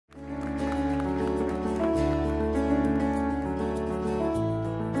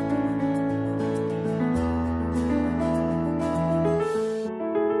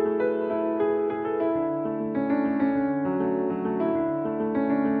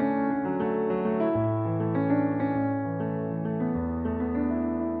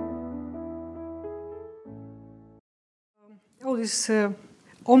these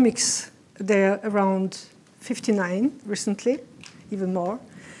omics. They're around 59 recently, even more.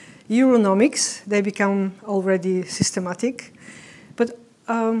 Euronomics, they become already systematic. But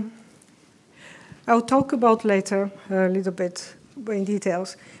I'll talk about later a little bit in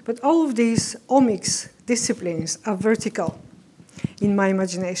details. But all of these omics disciplines are vertical in my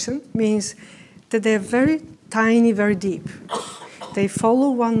imagination, means that they're very tiny, very deep. They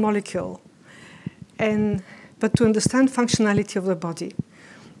follow one molecule. But to understand functionality of the body,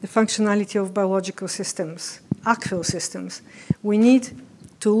 the functionality of biological systems, aqueous systems, we need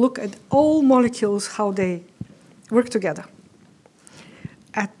to look at all molecules, how they work together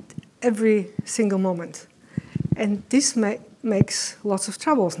at every single moment. And this makes lots of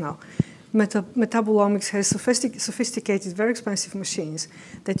troubles now. Metabolomics has sophisticated, very expensive machines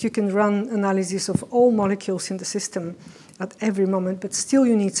that you can run analysis of all molecules in the system at every moment, but still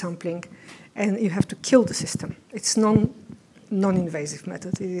you need sampling, and you have to kill the system. It's non-invasive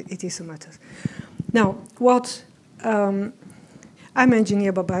method. It is a method. Now, I'm an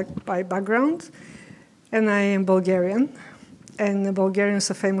engineer by background, and I am Bulgarian, and the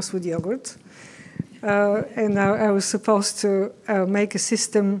Bulgarians are famous with yogurt. And I was supposed to make a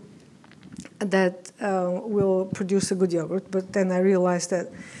system that will produce a good yogurt, but then I realized that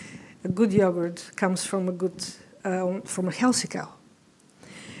a good yogurt comes from a healthy cow.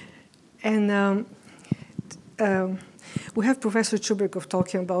 And we have Professor Chubrikov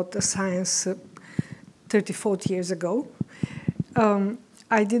talking about the science 30, 40 years ago.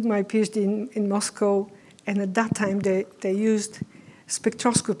 I did my PhD in Moscow, and at that time they used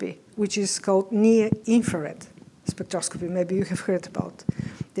spectroscopy, which is called near-infrared spectroscopy. Maybe you have heard about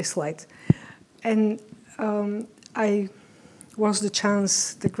this light. And I was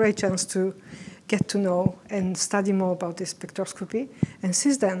the great chance to get to know and study more about this spectroscopy. And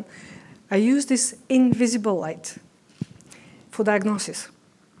since then, I use this invisible light for diagnosis.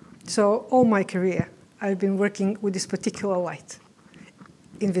 So all my career, I've been working with this particular light,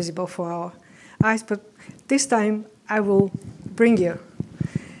 invisible for our eyes. But this time, I will bring you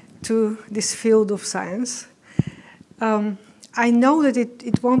to this field of science. I know that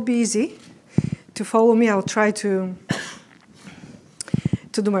it won't be easy to follow me. I'll try to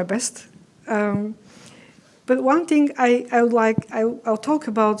do my best. But one thing I'll talk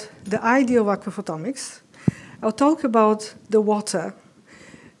about the idea of aquaphotomics. I'll talk about the water.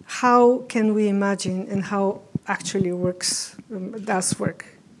 How can we imagine and how actually does work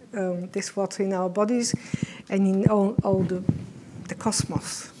this water in our bodies and in all the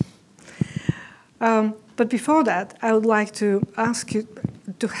cosmos. But before that, I would like to ask you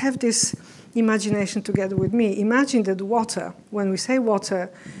to have this imagination together with me. Imagine that water, when we say water,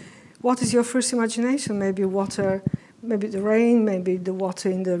 what is your first imagination? Maybe water, maybe the rain, maybe the water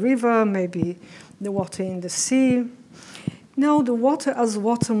in the river, maybe the water in the sea. No, the water as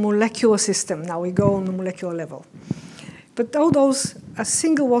water molecular system. Now we go on the molecular level. But all those, a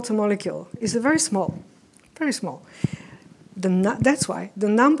single water molecule is very small, very small. That's why the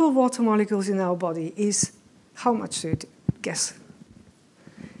number of water molecules in our body is, how much do you guess?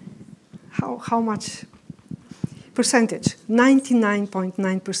 How much percentage?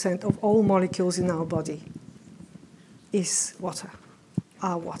 99.9% of all molecules in our body is water,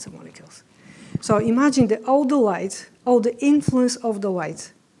 are water molecules. So imagine that all the light, all the influence of the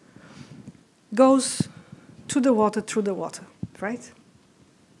light goes to the water, through the water, right?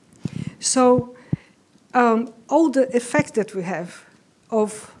 So all the effect that we have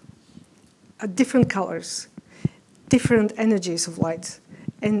of different colors, different energies of light,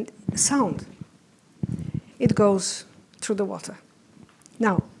 and sound, it goes through the water.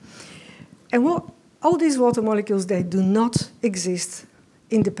 Now, and all these water molecules, they do not exist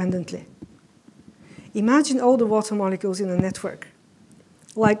independently. Imagine all the water molecules in a network,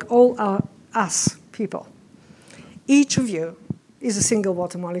 like all us people. Each of you is a single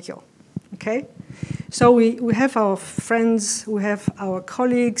water molecule, okay? So we have our friends, we have our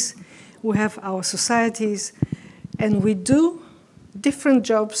colleagues, we have our societies, and we do different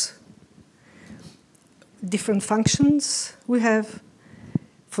jobs, different functions we have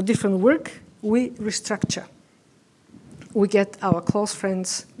for different work. We restructure. We get our close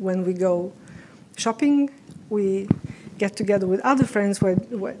friends when we go shopping. We get together with other friends when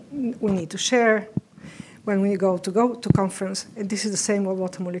we need to share, when we go to conference. And this is the same what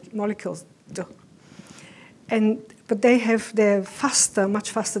water molecules do. But they're faster,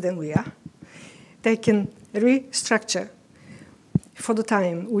 much faster than we are. They can restructure for the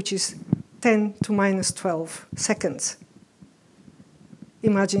time, which is 10 to minus 12 seconds.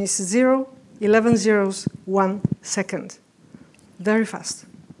 Imagine it's 0, 11 zeros, 1 second. Very fast.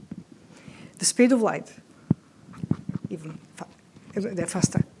 The speed of light, even they're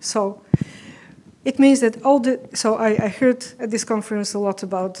faster. So it means that all the, so I heard at this conference a lot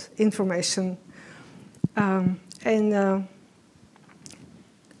about information. To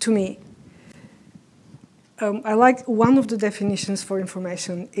me, I like one of the definitions for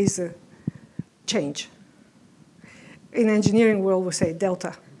information is a change. In engineering world, we say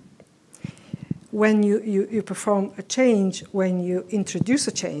delta. When you perform a change, when you introduce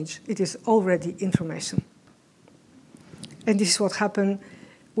a change, it is already information. And this is what happened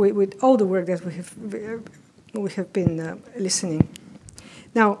with all the work that we have been listening.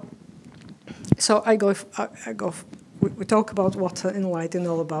 Now, so we talk about water and light and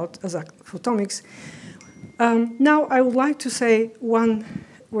all about as aquaphotomics. Now I would like to say one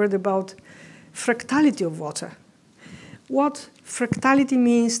word about fractality of water. What fractality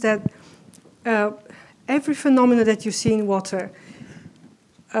means that every phenomenon that you see in water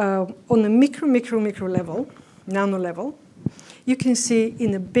on a micro level, nano level, you can see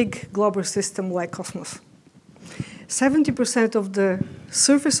in a big global system like cosmos. 70% of the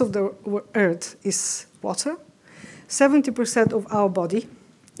surface of the Earth is water. 70% of our body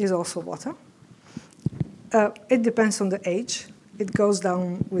is also water. It depends on the age. It goes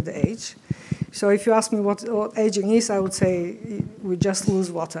down with the age. So if you ask me what aging is, I would say we just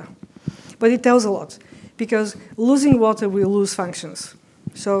lose water. But it tells a lot, because losing water, we lose functions.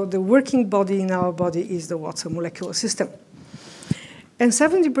 So the working body in our body is the water molecular system. And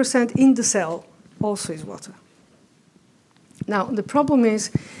 70% in the cell also is water. Now, the problem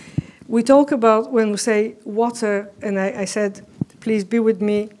is, we talk about, when we say water, and I said, please be with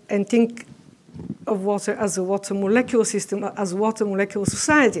me and think of water as a water molecular system, as water molecular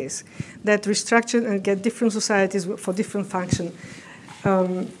societies that restructure and get different societies for different function,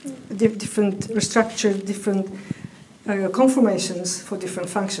 different restructure, different conformations for different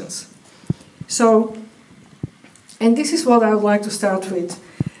functions. So, and this is what I would like to start with.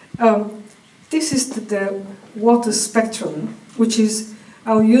 This is the water spectrum, which is,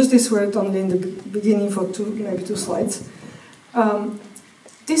 I'll use this word only in the beginning for maybe two slides.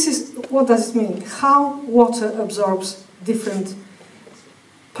 This is, what does it mean? How water absorbs different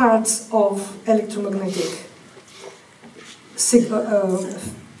parts of electromagnetic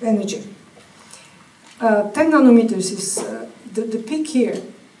energy. 10 nanometers is, the peak here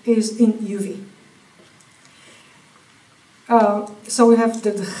is in UV. So we have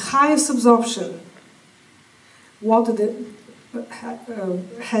the highest absorption water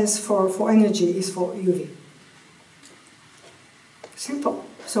has for energy is for UV. Simple.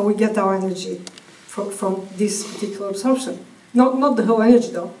 So we get our energy from this particular absorption. Not the whole energy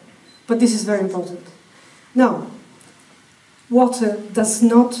though, but this is very important. Now, water does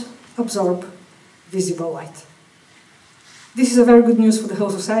not absorb visible light. This is a very good news for the whole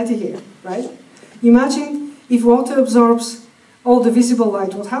society here, right? Imagine if water absorbs all the visible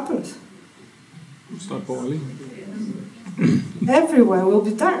light, what happens? Start boiling. Everywhere will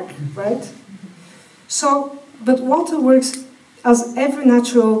be dark, right? So, but water works as every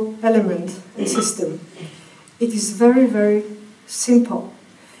natural element and system. It is very, very simple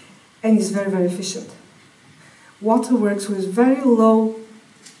and is very, very efficient. Water works with very low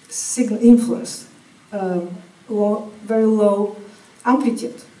signal influence, very low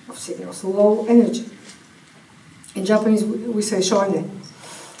amplitude of signals, low energy. In Japanese, we say shoine,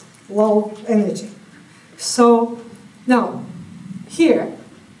 low energy. So now, here,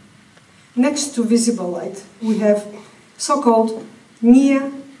 next to visible light, we have so-called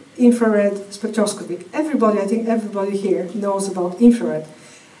near-infrared spectroscopy. Everybody, I think everybody here knows about infrared.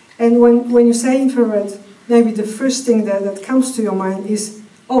 And when you say infrared, maybe the first thing that comes to your mind is,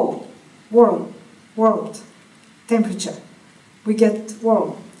 oh, warmth, temperature. We get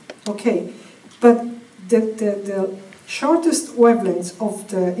warm. Okay, but the shortest wavelengths of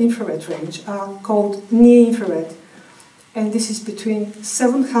the infrared range are called near-infrared, and this is between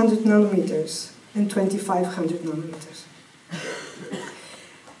 700 nanometers and 2500 nanometers.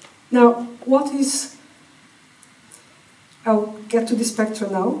 Now, what is, I'll get to the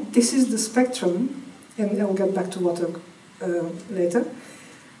spectrum now. This is the spectrum, and I'll get back to water later.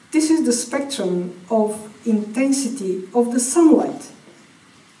 This is the spectrum of intensity of the sunlight.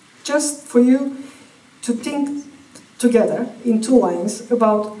 Just for you to think together in two lines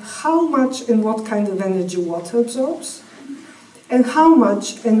about how much and what kind of energy water absorbs, and how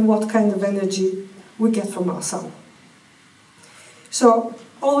much and what kind of energy we get from our sun. So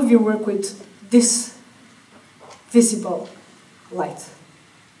all of you work with this visible light,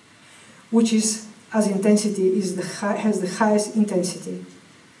 which is, as intensity, has the highest intensity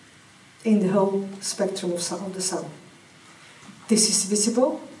in the whole spectrum of the sun. This is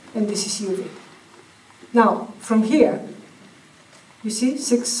visible, and this is UV. Now, from here, You see,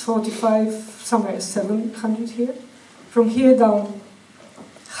 645, somewhere 700 here. From here down,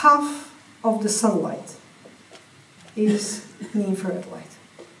 half of the sunlight is infrared light.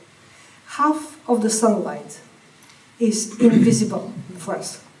 Half of the sunlight is invisible for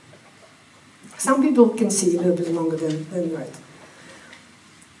us. Some people can see a little bit longer than red.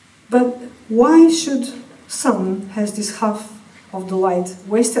 But why should sun has this half of the light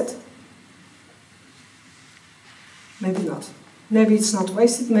wasted? Maybe not. Maybe it's not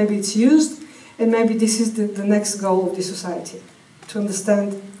wasted, maybe it's used, and maybe this is the next goal of the society, to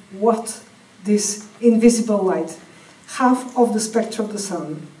understand what this invisible light, half of the spectrum of the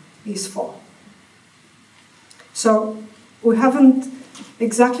sun, is for. So we haven't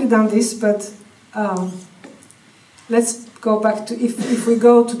exactly done this, but let's go back to, if we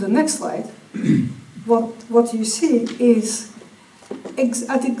go to the next slide, what you see is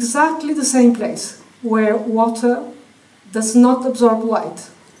at exactly the same place where water does not absorb light,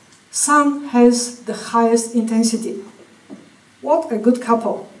 sun has the highest intensity. What a good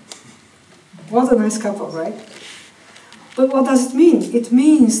couple. What a nice couple, right? But what does it mean? It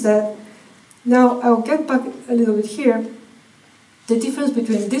means that, now I'll get back a little bit here, the difference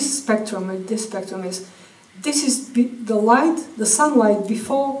between this spectrum and this spectrum is, this is the light, the sunlight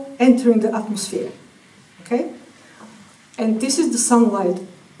before entering the atmosphere, okay? And this is the sunlight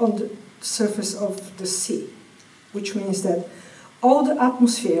on the surface of the sea, which means that all the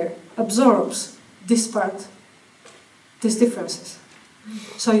atmosphere absorbs this part, these differences.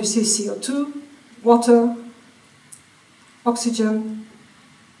 So you see CO2, water, oxygen.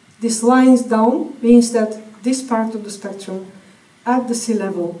 This lines down means that this part of the spectrum at the sea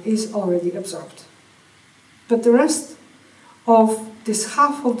level is already absorbed. But the rest of this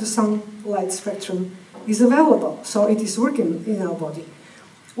half of the sunlight spectrum is available, so it is working in our body.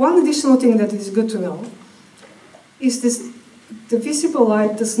 One additional thing that is good to know is this: the visible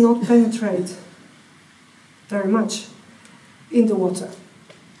light does not penetrate very much in the water.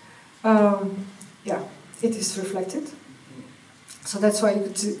 Yeah, it is reflected. So that's why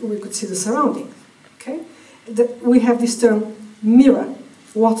we could see the surrounding. Okay, we have this term mirror,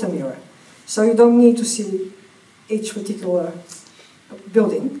 water mirror. So you don't need to see each particular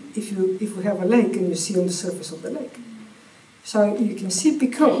building if we have a lake and you see on the surface of the lake. So you can see,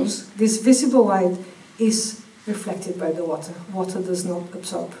 because this visible light is reflected by the water. Water does not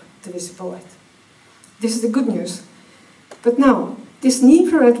absorb the visible light. This is the good news. But now, this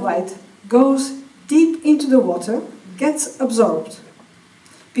infrared light goes deep into the water, gets absorbed,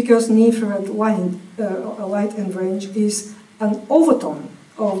 because infrared light and range is an overtone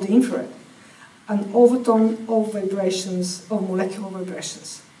of the infrared, an overtone of vibrations, of molecular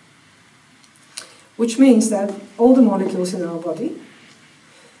vibrations. Which means that all the molecules in our body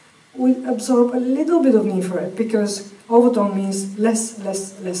will absorb a little bit of infrared, because overtone means less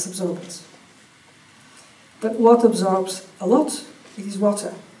absorbance. But what absorbs a lot? It is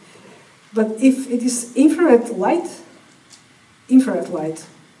water. But if it is infrared light,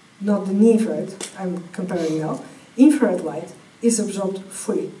 not the near-infrared, I'm comparing now, infrared light is absorbed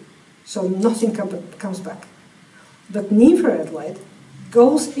fully, so nothing comes back. But near-infrared light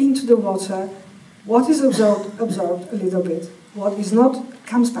goes into the water. What is absorbed a little bit, what is not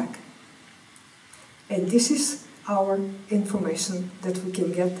comes back. And this is our information that we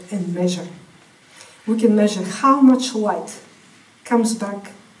can get and measure. We can measure how much light comes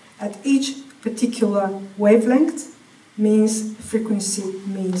back at each particular wavelength, means frequency,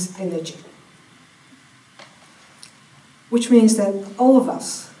 means energy. Which means that all of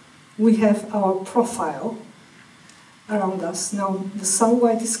us, we have our profile around us. Now the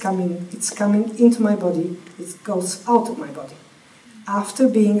sunlight is coming, it's coming into my body, it goes out of my body, after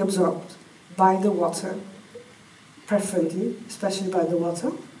being absorbed by the water, preferably, especially by the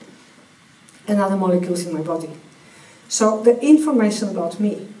water, and other molecules in my body. So the information about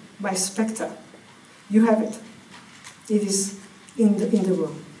me, my spectra, you have it. It is in the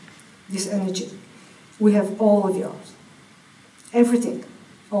room, this energy. We have all of yours. Everything,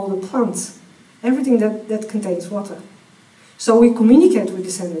 all the plants, everything that contains water. So we communicate with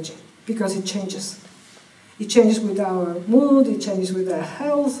this energy because it changes. It changes with our mood, it changes with our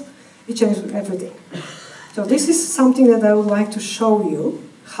health, it changes with everything. So this is something that I would like to show you,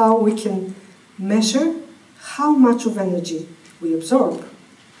 how we can measure how much of energy we absorb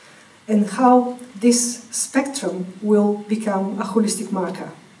and how this spectrum will become a holistic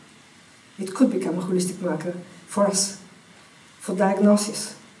marker. It could become a holistic marker for us, for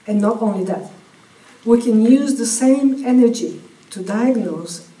diagnosis. And not only that, we can use the same energy to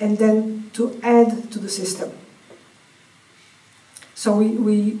diagnose and then to add to the system. So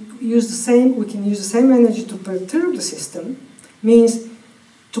we can use the same energy to perturb the system, means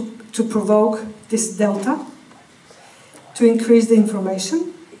to provoke this delta, to increase the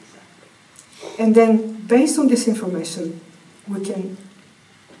information, and then based on this information, we can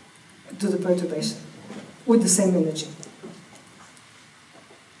do the perturbation with the same energy.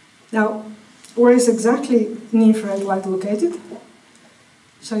 Now, where is exactly near-infrared light located?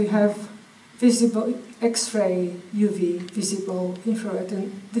 So you have visible X-ray, UV, visible infrared,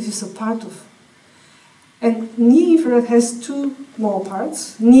 and this is a part of. And near-infrared has two more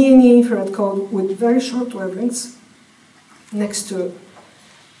parts. Near-infrared code with very short wavelengths next to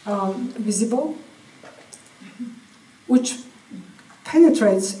visible, which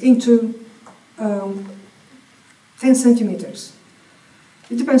penetrates into 10 centimeters.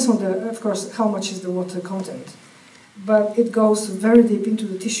 It depends on, of course, how much is the water content. But it goes very deep into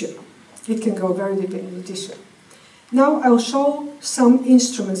the tissue. It can go very deep into the tissue. Now I'll show some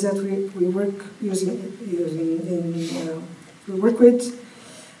instruments that we work using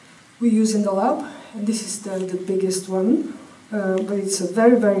we use in the lab. And this is the biggest one, but it's a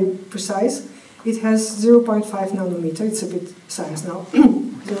very, very precise. It has 0.5 nanometer. It's a bit science now.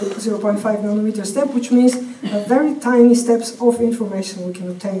 0.5 nanometer step, which means very tiny steps of information we can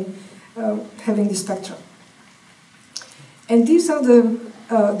obtain having this spectrum. And these are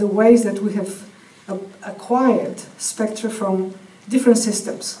the ways that we have acquired spectra from different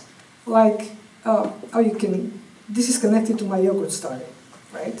systems. Like, this is connected to my yogurt story,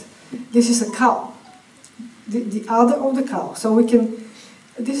 right? This is a cow, the udder of the cow. So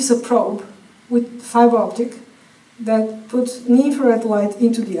this is a probe with fiber optic that puts near-infrared light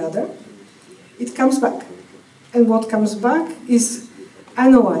into the udder. It comes back. And what comes back is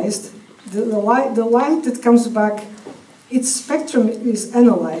analyzed. The light that comes back, its spectrum is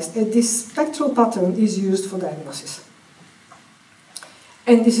analyzed, and this spectral pattern is used for diagnosis.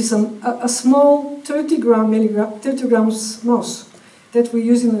 And this is a small 30 grams mouse that we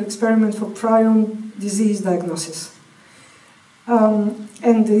use in an experiment for prion disease diagnosis. And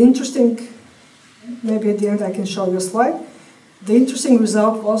the interesting, maybe at the end I can show you a slide. The interesting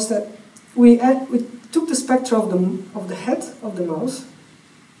result was that we took the spectra of the head of the mouse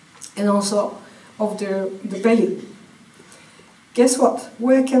and also of the belly. Guess what?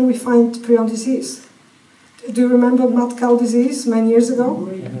 Where can we find prion disease? Do you remember mad cow disease many years ago?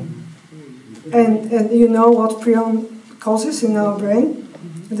 And you know what prion causes in our brain?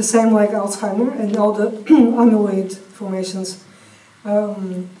 The same like Alzheimer and all the amyloid formations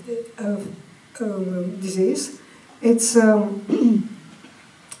disease. It's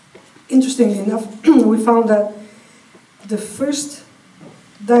interestingly enough, we found that the first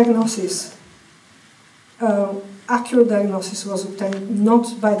diagnosis, accurate diagnosis, was obtained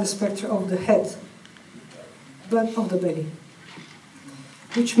not by the spectra of the head, but of the belly.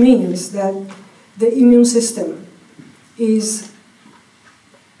 Which means that the immune system is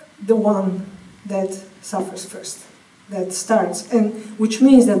the one that suffers first, that starts, and which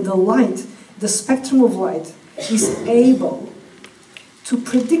means that the light, the spectrum of light, is able to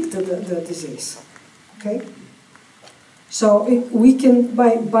predict the disease. Okay? So we can,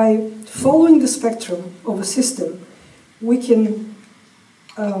 by following the spectrum of a system, we can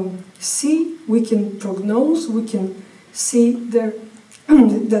see, we can prognose, we can see the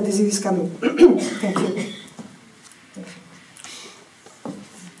disease coming. Thank you.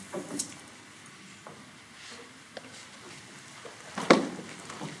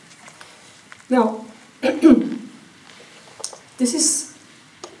 Now, this is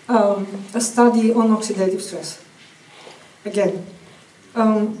a study on oxidative stress. Again,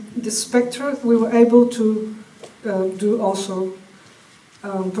 the spectra, we were able to do also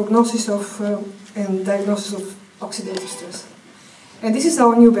prognosis of and diagnosis of oxidative stress. And this is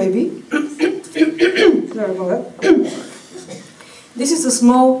our new baby. Sorry about that. This is a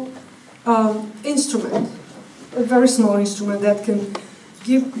small instrument, a very small instrument that can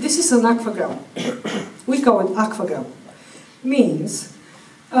give, this is an aquagram. We call it aquagram. Means,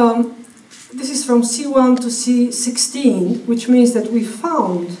 this is from C1 to C16, which means that we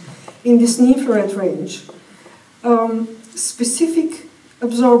found in this infrared range specific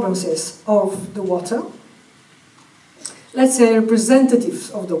absorbances of the water, let's say representatives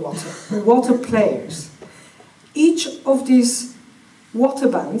of the water players. Each of these water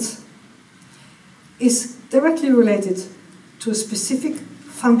bands is directly related to a specific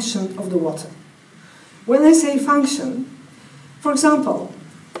function of the water. When I say function, for example,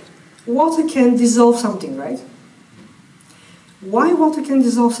 water can dissolve something, right? Why water can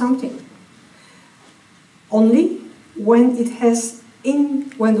dissolve something? Only when it has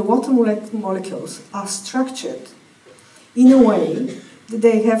when the water molecules are structured in a way that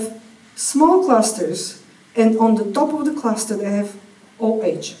they have small clusters And on the top of the cluster, they have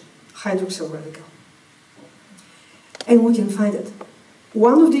OH, hydroxyl radical. And we can find it.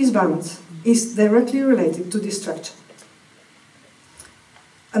 One of these bands is directly related to this structure.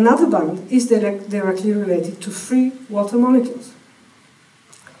 Another band is directly related to free water molecules.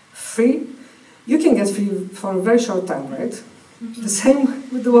 Free, you can get free for a very short time, right? The same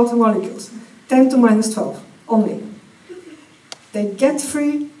with the water molecules, 10 to minus 12 only. They get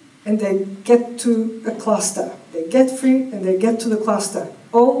free and they get to a cluster. They get free and they get to the cluster.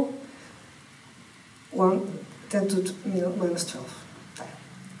 All 10 to minus 12.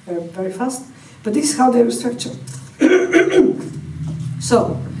 Very, very fast. But this is how they're structured.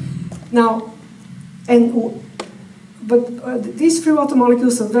 So, now, these free water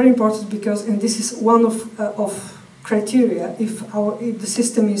molecules are very important because, and this is one of criteria, if the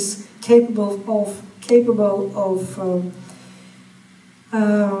system is capable of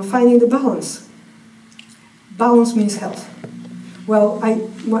finding the balance. Balance means health. Well,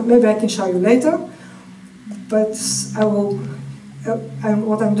 maybe I can show you later, but I will.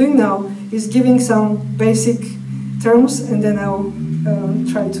 What I'm doing now is giving some basic terms, and then I'll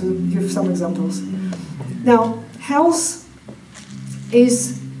try to give some examples. Now, health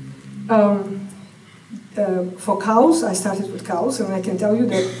is for cows. I started with cows, and I can tell you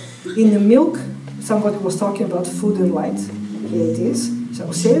that in the milk, somebody was talking about food and light. Here it is.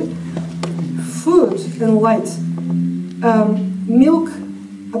 So, see, food and light. Milk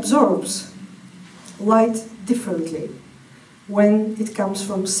absorbs light differently when it comes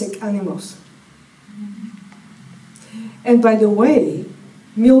from sick animals. And by the way,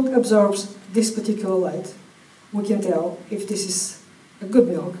 milk absorbs this particular light. We can tell if this is a good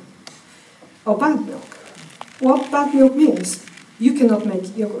milk or bad milk. What bad milk means? You cannot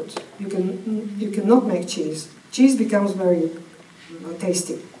make yogurt. You cannot make cheese. Cheese becomes very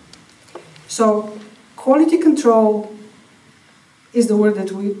tasty. So quality control is the word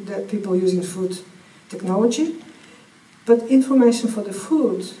that people use in food technology. But information for the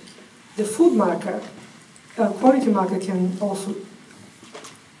food marker, quality marker can also,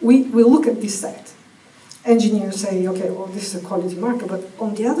 we look at this side. Engineers say, okay, well, this is a quality marker, but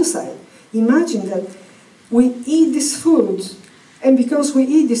on the other side, imagine that we eat this food, and because we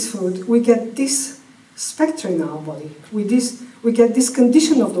eat this food, we get this spectra in our body. We get this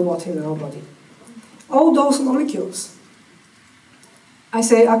condition of the water in our body. All those molecules. I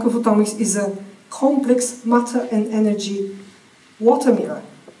say aquaphotomics is a complex matter and energy water mirror.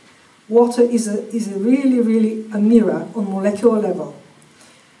 Water is really a mirror on molecular level.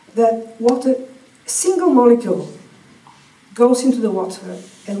 That water, single molecule goes into the water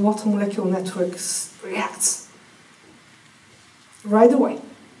and water molecule networks reacts right away.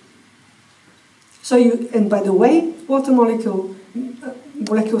 So and by the way water molecule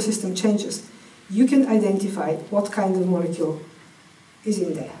system changes, you can identify what kind of molecule is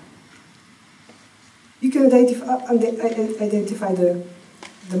in there. You can identify the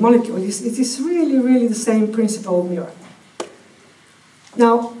molecule. It is really the same principle of mirror.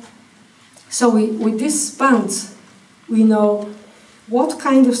 Now, so with this band, we know what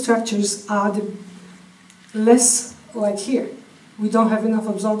kind of structures are the less like here. We don't have enough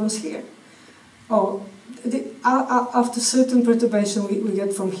absorbance here. Or after certain perturbation we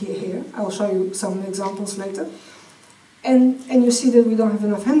get from here. I'll show you some examples later. And you see that we don't have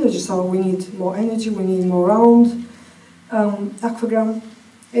enough energy, so we need more energy, we need more round aquagram.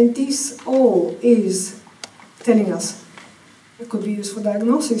 And this all is telling us, it could be used for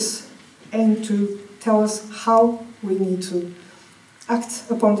diagnosis and to tell us how we need to act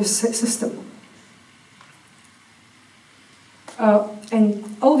upon this system.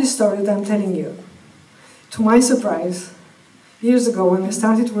 And all this story that I'm telling you, to my surprise, years ago when I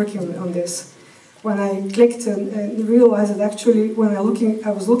started working on this, when I clicked and realized that actually when I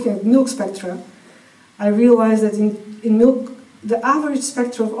was looking at milk spectra, I realized that in milk, the average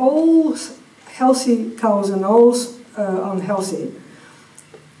spectra of all healthy cows and all unhealthy,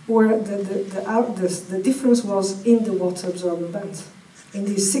 where the difference was in the water absorbing bands. In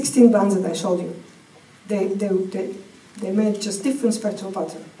these 16 bands that I showed you, they made just different spectral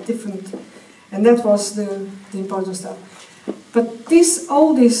pattern, and that was the important stuff. But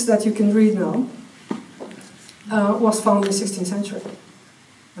all this that you can read now was found in the 16th century.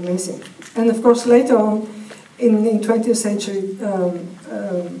 Amazing. And of course, later on, in 20th century,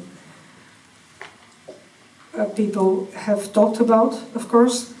 people have talked about, of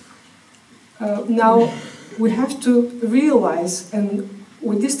course. Now, we have to realize, and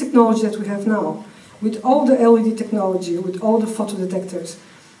with this technology that we have now, with all the LED technology, with all the photodetectors,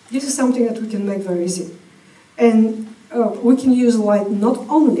 this is something that we can make very easy. And we can use light not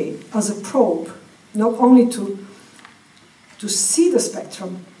only as a probe not only to see the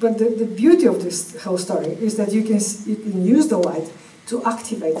spectrum, but the beauty of this whole story is that you can use the light to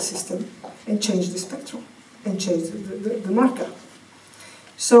activate the system and change the spectrum and change the marker.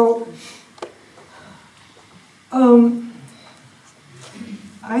 So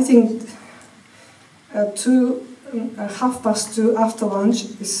I think 2:30 after lunch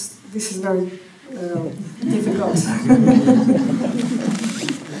this is very difficult.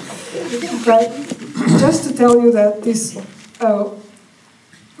 But just to tell you that these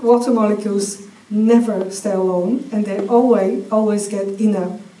water molecules never stay alone, and they always get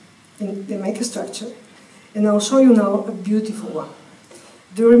they make a structure. And I'll show you now a beautiful one.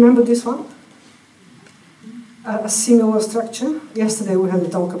 Do you remember this one? A similar structure. Yesterday we had a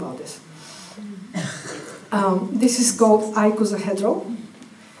talk about this. This is called icosahedral.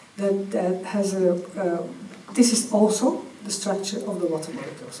 That has this is also the structure of the water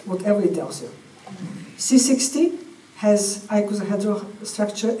molecules, whatever it tells you. C60 has icosahedral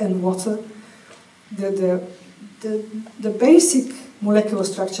structure, and water, the basic molecular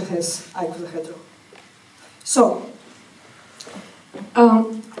structure has icosahedral. So,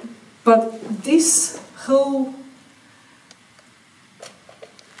 but this whole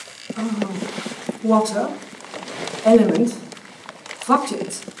water element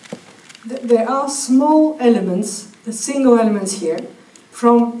fluctuates. There are small elements, the single elements here,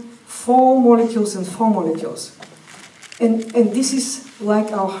 from 4 molecules and 4 molecules. And this is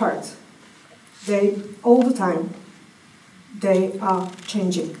like our heart. They, all the time, they are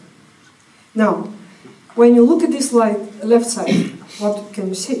changing. Now, when you look at this left side, what can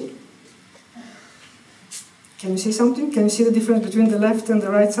you see? Can you see something? Can you see the difference between the left and the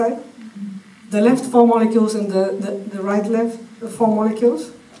right side? The left 4 molecules and the right 4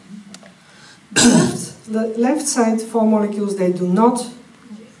 molecules? The left side 4 molecules, they do not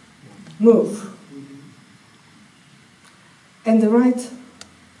move. And the right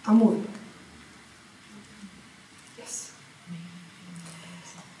are moving. Yes.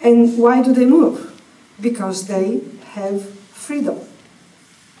 And why do they move? Because they have freedom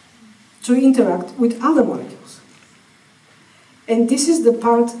to interact with other molecules. And this is the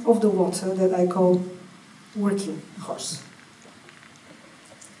part of the water that I call working horse.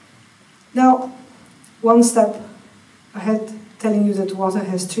 Now, one step ahead, telling you that water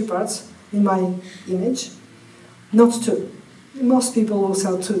has 3 parts in my image, not 2. Most people will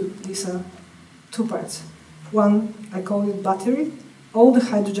sell 2. These are 2 parts. One, I call it battery, all the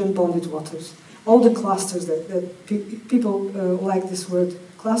hydrogen bonded waters, all the clusters that people like this word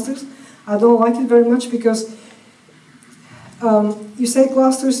clusters. I don't like it very much because you say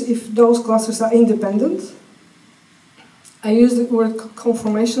clusters if those clusters are independent. I use the word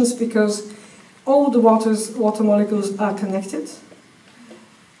conformations because all the water molecules are connected.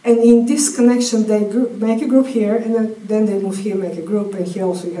 And in this connection, they make a group here, and then they move here, make a group, and here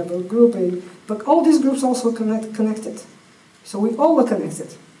also you have a group. But all these groups also connected. So we all are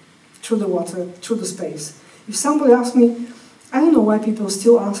connected through the water, through the space. If somebody asks me, I don't know why people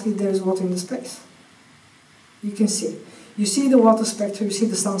still ask if there is water in the space. You can see. You see the water spectra, you see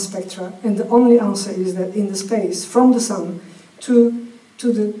the sun spectra, and the only answer is that in the space, from the sun to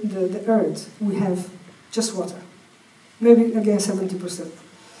the earth, we have just water. Maybe, again, 70%.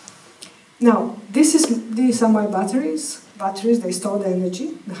 Now, these are my batteries. Batteries, they store the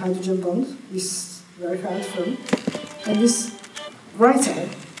energy. The hydrogen bond is very hard firm. And this right side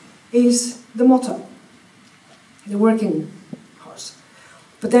is the motor, the working horse.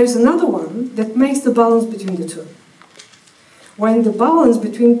 But there is another one that makes the balance between the two. When the balance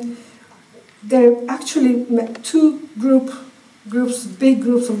between, there are actually 2 groups, big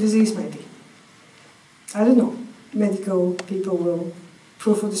groups of disease maybe. I don't know. Medical people will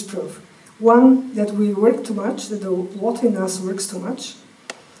prove or disprove. One, that we work too much, that the water in us works too much,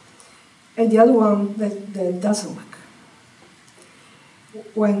 and the other one that doesn't work.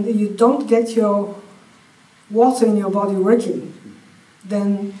 When you don't get your water in your body working,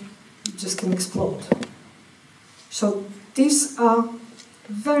 then it just can explode. So these are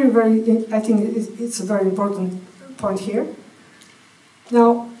very, very, I think it's a very important point here.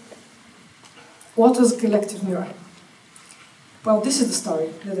 Now, what is collective neuron? Well, this is the story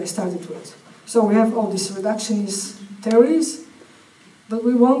that I started with. So we have all these reductionist theories, but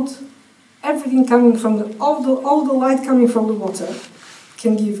we want everything coming from all the light coming from the water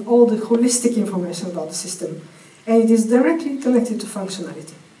can give all the holistic information about the system. And it is directly connected to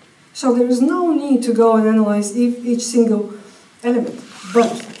functionality. So there is no need to go and analyze each single element.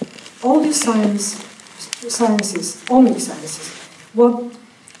 But all these sciences, omics sciences, what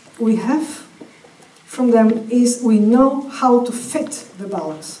we have from them is we know how to fit the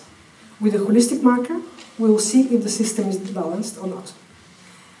balance. With a holistic marker, we will see if the system is balanced or not.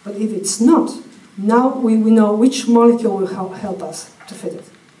 But if it's not, now we know which molecule will help us to fit it.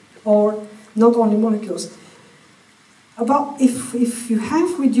 Or not only molecules. If you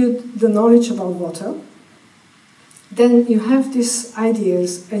have with you the knowledge about water, then you have these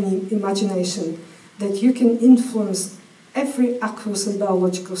ideas and imagination that you can influence every aqueous and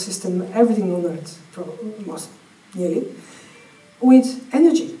biological system, everything on Earth, most nearly, with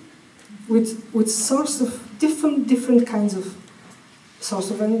energy, with source of different kinds of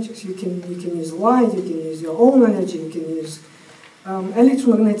source of energies. You can use light, you can use your own energy, you can use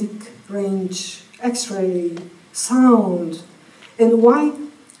electromagnetic range, X-ray, sound. And why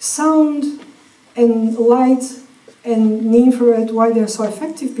sound and light and infrared, why they're so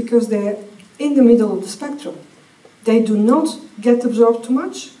effective? Because they're in the middle of the spectrum. They do not get absorbed too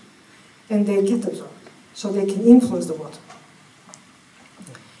much, and they get absorbed, so they can influence the water.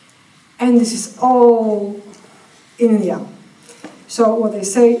 And this is all in and yang. So what they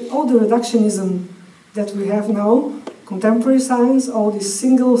say, all the reductionism that we have now, contemporary science, all these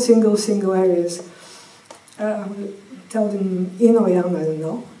single areas, tell them yin or yang, I don't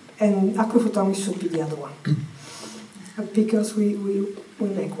know, and aquaphotomics should be the other one, because we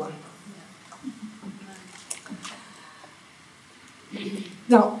make one.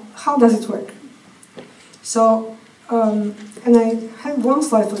 Now, how does it work? So, and I have one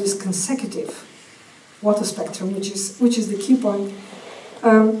slide for this consecutive water spectrum, which is the key point.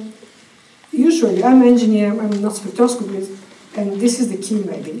 Usually, I'm an engineer, I'm not spectroscopist, and this is the key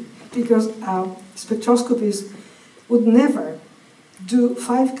maybe, because spectroscopists would never do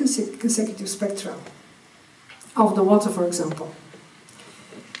 5 consecutive spectra of the water, for example.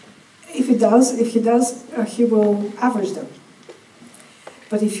 If he does, he will average them.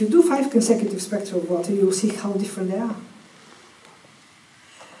 But if you do 5 consecutive spectra of water, you will see how different they are.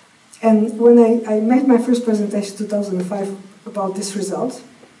 And when I made my first presentation in 2005 about this result,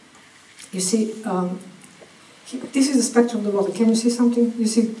 you see, this is the spectrum of the water. Can you see something? You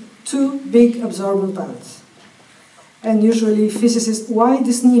see 2 big absorbance bands. And usually physicists, why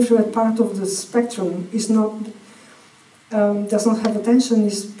this infrared part of the spectrum is not, does not have attention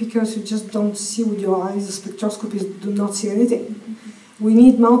is because you just don't see with your eyes. The spectroscopists do not see anything. We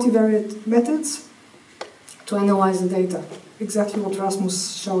need multivariate methods to analyze the data. Exactly what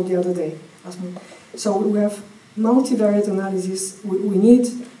Rasmus showed the other day. So we have multivariate analysis. We need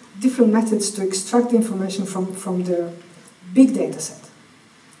different methods to extract the information from the big data set.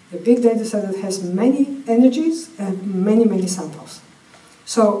 The big data set that has many energies and many samples.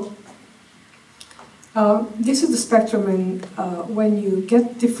 So this is the spectrum, and when you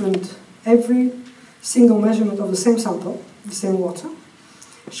get different, every single measurement of the same sample, the same water,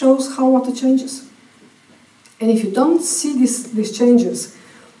 shows how water changes. And if you don't see these changes,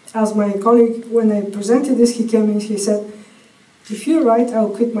 as my colleague, when I presented this, he came in, he said, if you're right, I'll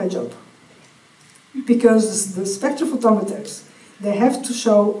quit my job. Because the spectrophotometers, they have to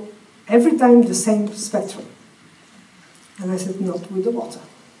show every time the same spectrum. And I said, not with the water.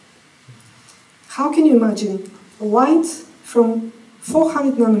 How can you imagine light from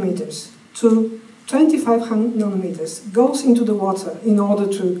 400 nanometers to 2500 nanometers goes into the water in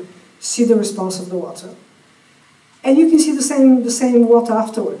order to see the response of the water? And you can see the same water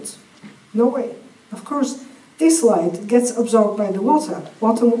afterwards. No way. Of course, this light gets absorbed by the water.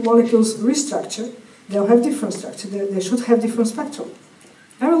 Water molecules restructure. They'll have different structure. They should have different spectrum.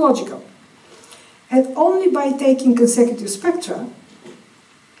 Very logical. And only by taking consecutive spectra,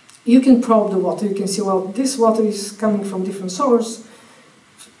 you can probe the water. You can see, well, this water is coming from different source,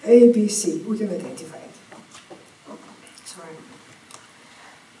 A, B, C. We can identify it. Sorry.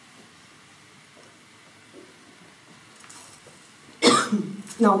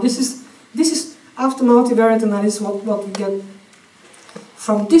 Now, this is after multivariate analysis, what we get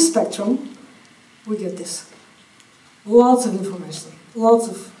from this spectrum, we get this. Lots of information, lots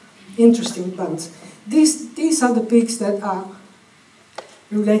of interesting bands. These are the peaks that are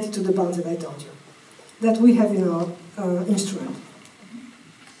related to the bands that I told you, that we have in our instrument.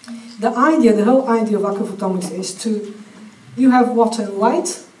 The whole idea of aquaphotomics is you have water and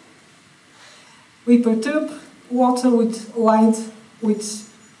light. We perturb water with light, with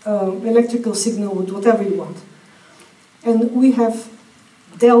electrical signal, with whatever you want. And we have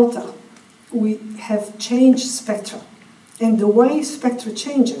delta. We have changed spectra. And the way spectra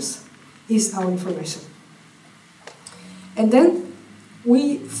changes is our information. And then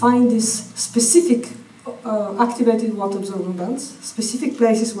we find these specific activated water absorbing bands, specific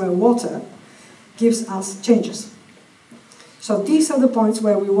places where water gives us changes. So these are the points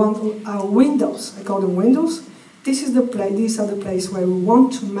where we want our windows, I call them windows, This is the place, these are the places where we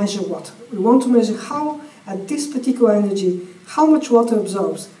want to measure water. We want to measure how, at this particular energy, how much water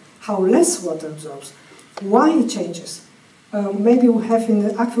absorbs, how less water absorbs, why it changes. Maybe we have in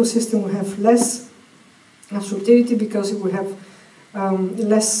the aqueous system, we have less absorptivity because we have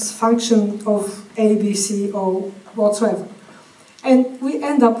less function of A, B, C, or whatsoever. And we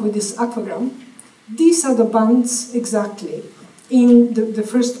end up with this aquagram. These are the bands exactly in the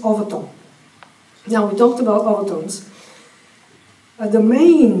first overtone. Now, we talked about overtones. The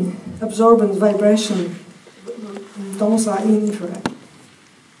main absorbance vibration tones are in infrared.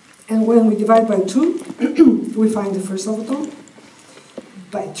 And when we divide by 2, we find the first overtone.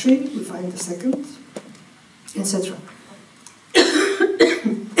 By 3, we find the second, etc.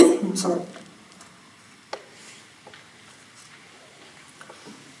 Sorry.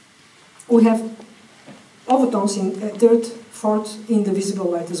 We have overtones in third, fourth in the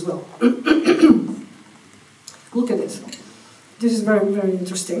visible light as well. Look at this. This is very, very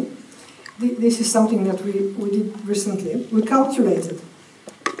interesting. This is something that we did recently. We calculated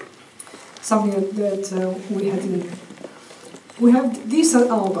something that we had in. We have, these are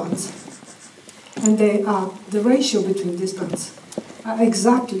our bands, and they are the ratio between these bands.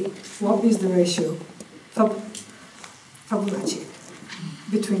 Exactly what is the ratio, Fibonacci,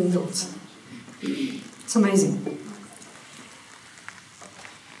 between those. It's amazing.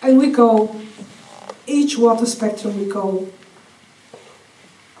 And we call each water spectrum, we call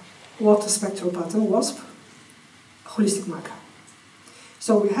water spectral pattern, WASP, holistic marker.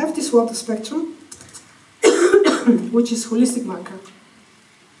 So we have this water spectrum, which is holistic marker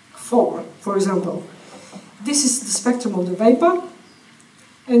for example, this is the spectrum of the vapor,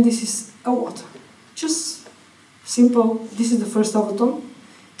 and this is a water. Just simple, this is the first overtone,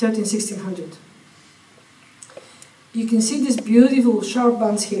 13-1600. You can see these beautiful sharp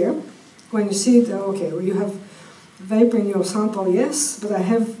bands here. When you see it, okay, well, you have vapor in your sample, yes, but I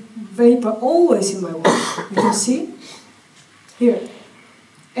have vapor always in my water. You can see here.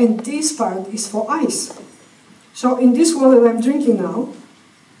 And this part is for ice. So in this water that I'm drinking now,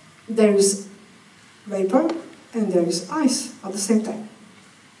 there is vapor and there is ice at the same time.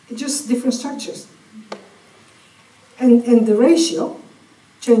 It's just different structures. And the ratio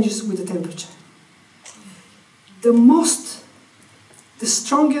changes with the temperature. The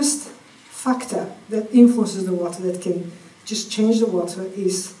strongest factor that influences the water, that can just change the water,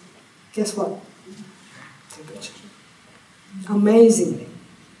 is, guess what? Temperature. Amazingly.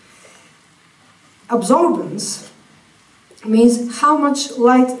 Absorbance means how much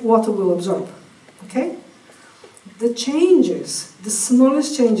light water will absorb. Okay? The changes, the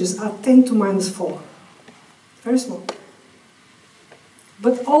smallest changes, are 10 to minus 4. Very small.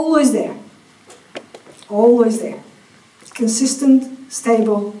 But always there. Always there. Consistent,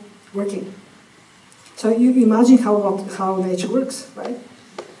 stable, working. So you imagine how nature works, right?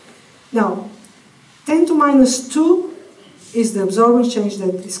 Now, 10 to minus 2 is the absorbance change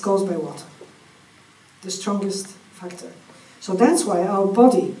that is caused by water. The strongest factor. So that's why our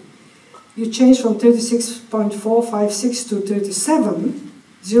body, you change from 36.456 to 37,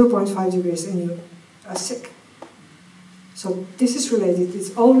 0.5 degrees, and you are sick. So this is related,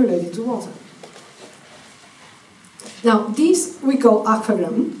 it's all related to water. Now, these we call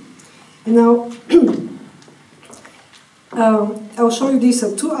aquagram. And now, I'll show you these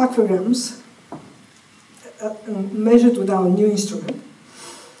are 2 aquagrams measured with our new instrument.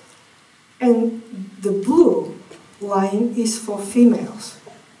 And the blue line is for females,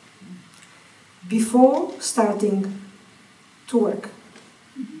 before starting to work.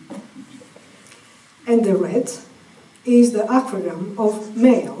 And the red is the aquagram of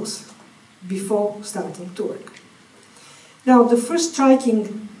males before starting to work. Now, the first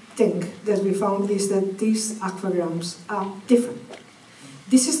striking thing that we found is that these aquagrams are different.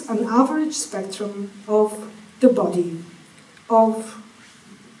 This is an average spectrum of the body of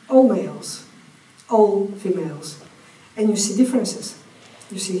all males, all females. And you see differences.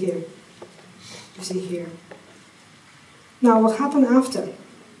 You see here. You see here. Now, what happened after?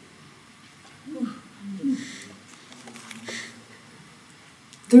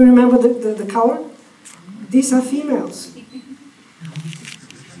 Do you remember the color? These are females.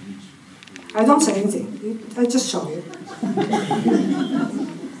 I don't say anything. I just show you.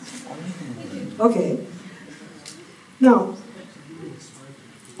 Okay. Now,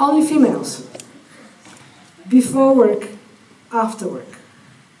 only females. Before work, after work.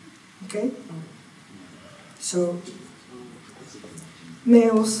 Okay? So,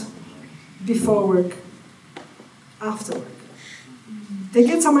 males, before work, after work. They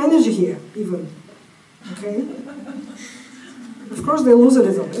get some energy here, even. Okay? Of course, they lose a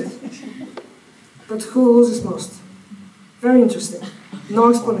little bit. But who loses most? Very interesting. No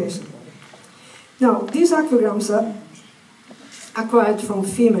explanation. Now, these aquagrams are acquired from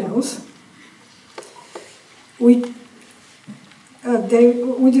females. We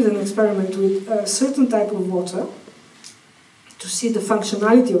did an experiment with a certain type of water to see the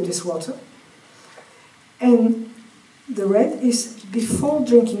functionality of this water. And the red is before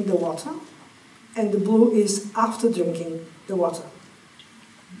drinking the water, and the blue is after drinking the water.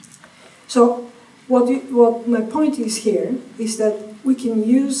 So what my point is here is that we can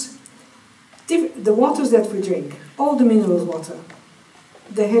use the waters that we drink, all the mineral water,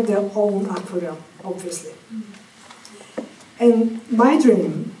 they have their own aquagram, obviously. And my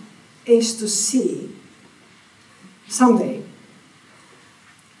dream is to see someday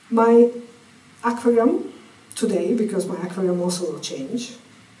my aquagram today, because my aquagram also will change,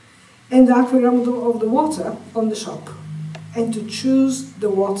 and the aquagram of the water on the shop, and to choose the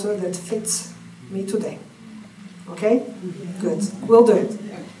water that fits me today. Okay? Good. We'll do it.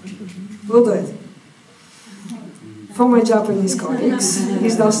 We'll do it. For my Japanese colleagues,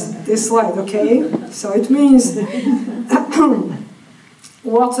 is this slide, okay? So it means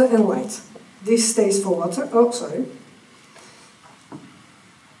water and light. This stays for water. Oh, sorry.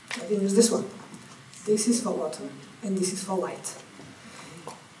 I didn't use this one. This is for water, and this is for light.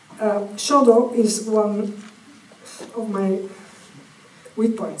 Shodo is one of my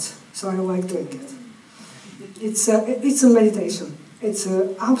weak points, so I like doing it. It's a meditation. It's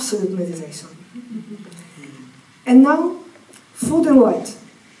an absolute meditation. And now, food and light.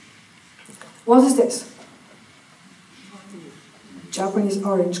 What is this? Japanese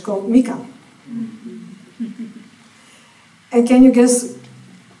orange called mikan. And can you guess,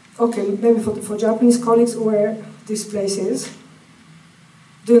 okay, maybe for Japanese colleagues, where this place is?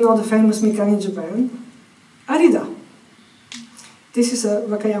 Do you know the famous mikan in Japan? Arida. This is a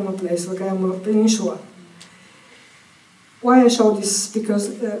Wakayama place, Wakayama Peninsula. Why I show this? Because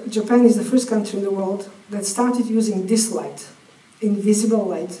Japan is the first country in the world that started using this light, invisible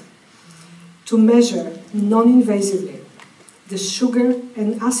light, to measure non-invasively the sugar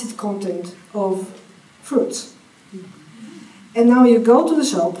and acid content of fruits. And now you go to the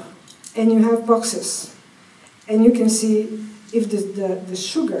shop and you have boxes, and you can see if the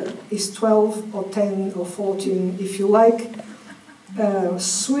sugar is 12 or 10 or 14. If you like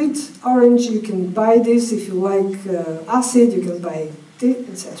sweet orange, you can buy this. If you like acid, you can buy this,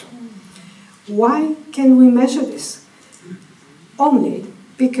 etc. Why can we measure this? Only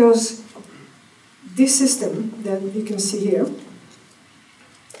because this system that you can see here,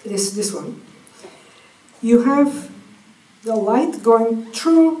 this one, you have the light going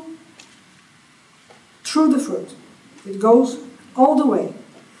through the fruit. It goes all the way.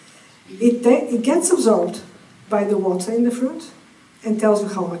 It gets absorbed by the water in the fruit and tells you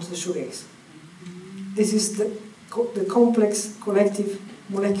how much the sugar is. This is the complex collective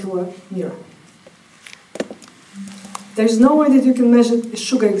molecular mirror. There's no way that you can measure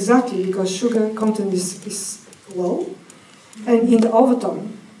sugar exactly, because sugar content is low, and in the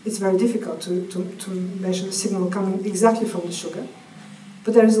overtone it's very difficult to measure the signal coming exactly from the sugar.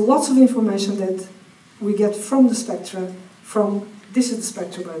 But there is lots of information that we get from the spectra, this is the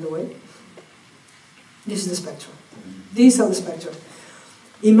spectra, by the way. This is the spectra. These are the spectra.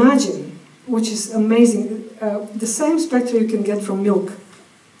 Imagine, which is amazing, the same spectra you can get from milk.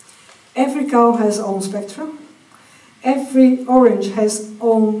 Every cow has own spectrum. Every orange has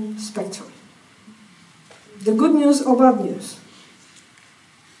own spectrum. The good news or bad news?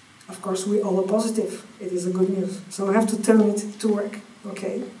 Of course, we all are positive. It is a good news. So we have to turn it to work,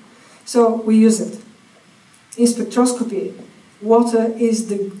 okay? So we use it. In spectroscopy, water is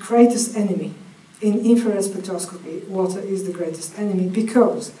the greatest enemy. In infrared spectroscopy, water is the greatest enemy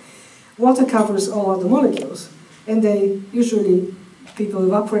because water covers all other molecules, and people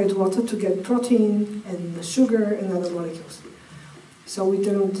evaporate water to get protein and sugar and other molecules. So we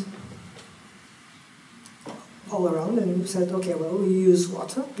turned all around and said, okay, well, we use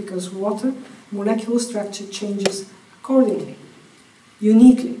water because water molecular structure changes accordingly,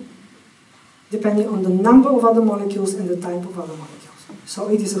 uniquely, depending on the number of other molecules and the type of other molecules. So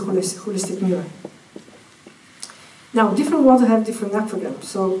it is a holistic mirror. Now, different water have different aquagrams.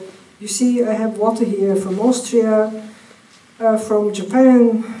 So you see I have water here from Austria, from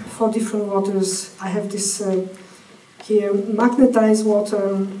Japan, for different waters. I have this here, magnetized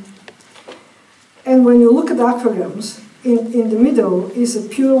water. And when you look at the aquagrams, in the middle is a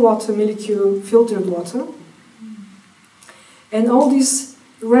pure water molecule, filtered water. And all these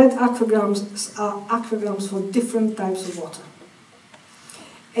red aquagrams are aquagrams for different types of water.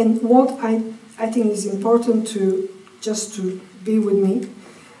 And what I think is important to be with me,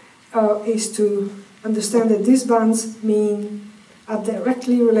 is to understand that these bands are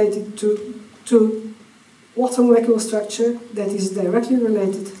directly related to water molecular structure that is directly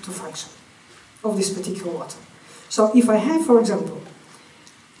related to function of this particular water. So if I have, for example,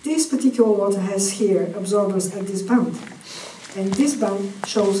 this particular water has here absorbance at this band, and this band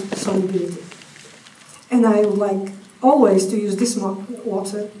shows solubility. And I would like always to use this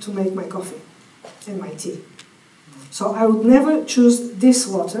water to make my coffee and my tea. So I would never choose this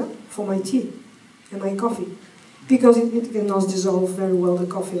water for my tea and my coffee, because it cannot dissolve very well the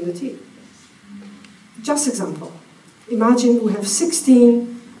coffee and the tea. Just example. Imagine we have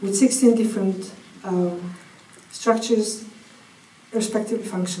 16 different structures, respectively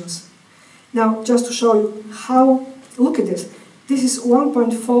functions. Now, just to show you how, look at this. This is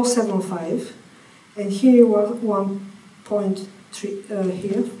 1.475, and here 1.3,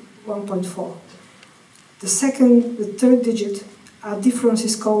 here 1.4. The third digit are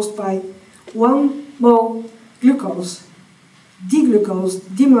differences caused by 1 mole glucose, D-glucose,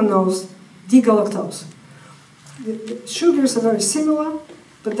 D-mannose, D-galactose. The sugars are very similar,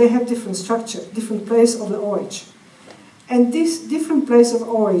 but they have different structure, different place of the OH. And this different place of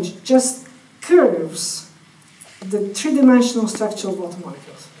OH just curves the three-dimensional structure of water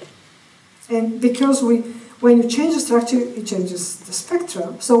molecules. And because when you change the structure, it changes the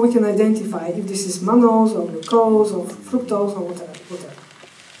spectra, so we can identify if this is mannose or glucose or fructose or whatever.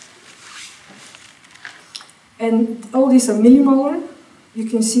 And all these are millimolar. You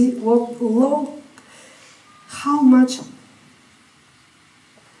can see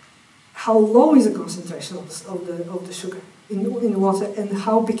how low is the concentration of the sugar in water, and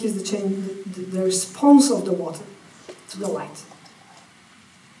how big is the response of the water to the light.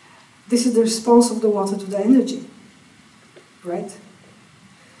 This is the response of the water to the energy, right?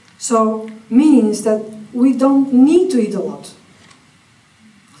 So means that we don't need to eat a lot.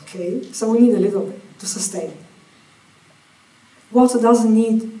 Okay, so we need a little bit to sustain. Water doesn't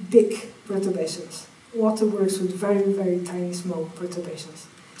need big perturbations. Water works with very, very tiny, small perturbations.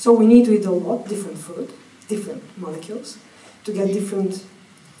 So we need to eat a lot, different food, different molecules, to get different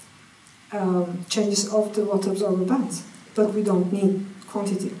changes of the water absorber bands. But we don't need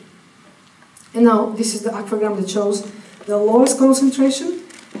quantity. And now this is the aquagram that shows the lowest concentration.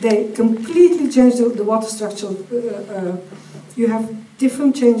 They completely change the water structure. You have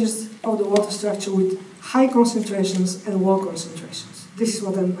different changes of the water structure with high concentrations and low concentrations. This is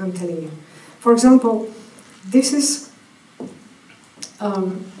what I'm telling you. For example, this is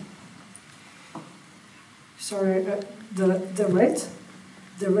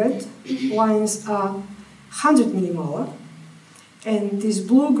the red lines are 100 millimolar, and these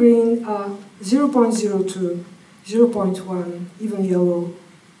blue-green are 0.02, 0.1, even yellow,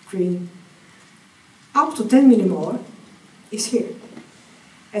 green. Up to 10 millimolar is here.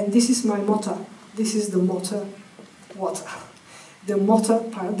 And this is my motor. This is the motor water. The motor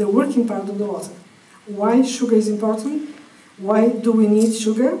part, the working part of the water. Why sugar is important? Why do we need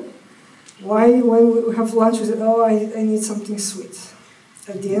sugar? Why, when we have lunch, we say, oh, I need something sweet.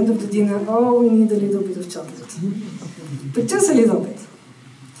 At the end of the dinner, oh, we need a little bit of chocolate. But just a little bit.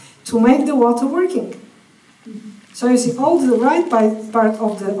 To make the water working. So you see, all the right part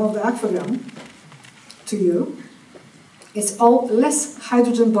of the aquagram to you, it's all less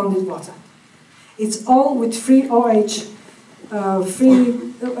hydrogen bonded water. It's all with free OH, free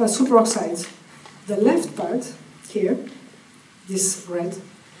superoxides. The left part here, this red,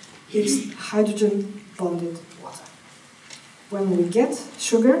 is hydrogen bonded water. When we get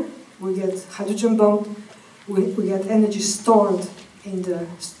sugar, we get hydrogen bond, we get energy stored in the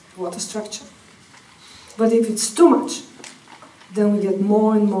water structure. But if it's too much, then we get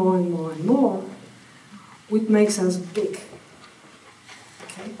more and more and more and more, which makes us big.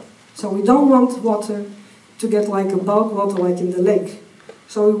 Okay? So we don't want water to get like a bulk water like in the lake.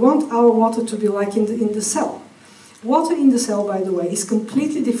 So we want our water to be like in the cell. Water in the cell, by the way, is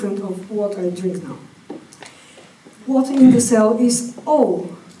completely different of what I drink now. Water in the cell is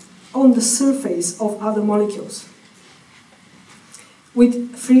all on the surface of other molecules.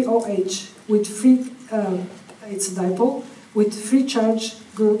 With free OH, with free, it's a dipole, with free charge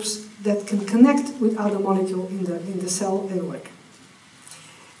groups that can connect with other molecule in the cell and work.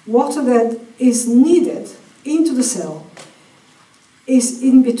 Water that is needed into the cell is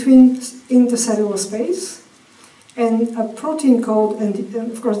in between intercellular space and a protein called, and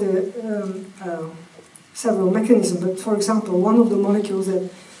of course there are several mechanisms, but for example, one of the molecules that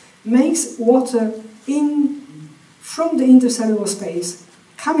makes water from the intercellular space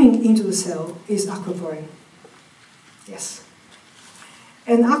coming into the cell is aquaporin. Yes.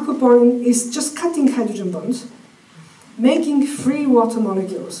 And aquaporin is just cutting hydrogen bonds, making free water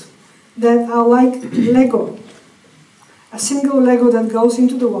molecules. that are like Lego. A single Lego that goes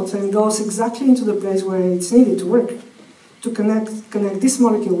into the water and goes exactly into the place where it's needed to work, to connect this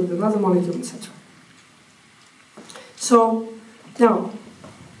molecule with another molecule, etc. So, now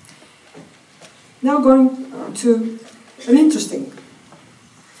going to an interesting,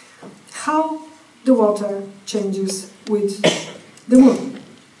 how the water changes with the moon.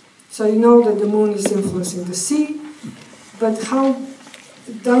 So you know that the moon is influencing the sea, but how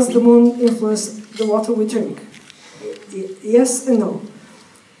does the moon influence the water we drink? Yes and no.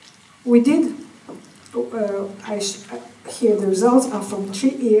 We did, here the results are from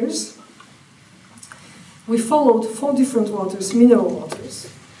 3 years. We followed 4 different waters, mineral waters.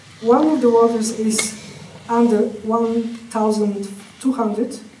 One of the waters is under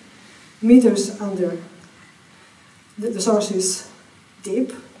 1,200 meters under. The source is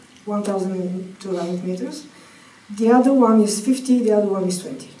deep, 1,200 meters. The other one is 50, the other one is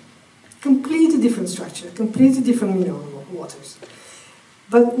 20. Completely different structure, completely different mineral waters.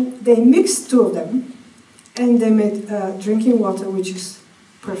 But they mixed 2 of them, and they made drinking water which is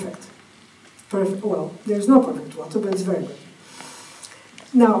perfect. Well, there's no perfect water, but it's very good.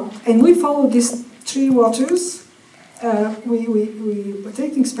 Now, and we follow these 3 waters. We were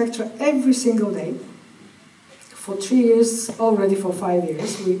taking spectra every single day for 3 years, already for 5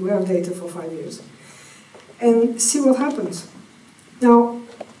 years. We have data for 5 years. And see what happens. Now,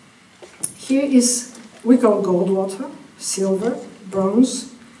 here is, we call gold water, silver,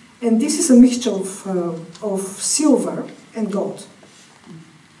 bronze, and this is a mixture of silver and gold.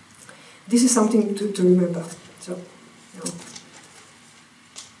 This is something to remember. So,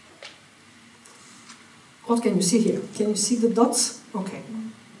 what can you see here? Can you see the dots? Okay.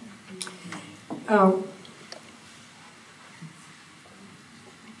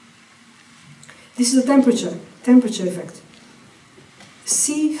 This is a temperature effect.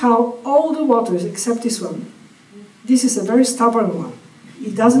 See how all the waters, except this one, this is a very stubborn one.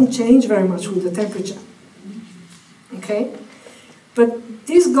 It doesn't change very much with the temperature. Okay? But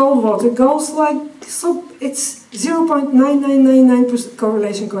this gold water goes like, so it's 0.9999%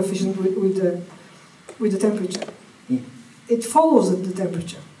 correlation coefficient with the temperature. It follows the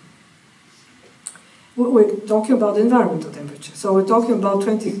temperature. We're talking about environmental temperature. So we're talking about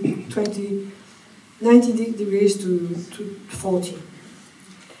 90 degrees to 40.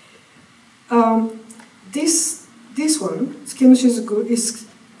 This one, skin shizuku, is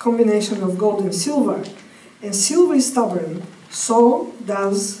combination of gold and silver. And silver is stubborn, so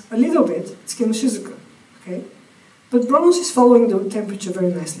does a little bit skin shizuku. Okay? But bronze is following the temperature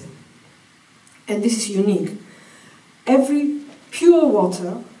very nicely. And this is unique. Every pure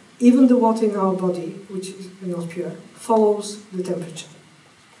water, even the water in our body, which is not pure, follows the temperature.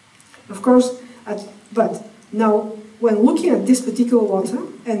 Of course, but now, when looking at this particular water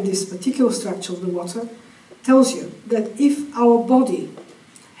and this particular structure of the water, tells you that if our body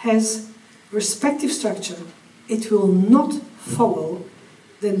has respective structure, it will not follow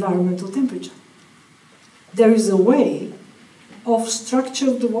the environmental temperature. There is a way of structure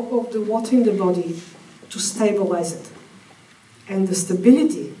of the water in the body to stabilize it. And the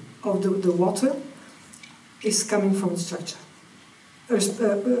stability of the water is coming from the structure,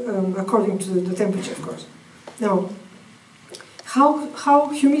 according to the temperature, of course. Now, how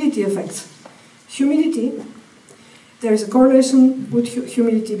humidity affects? Humidity, there is a correlation with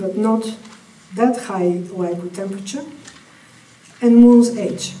humidity, but not that high like with temperature, and moon's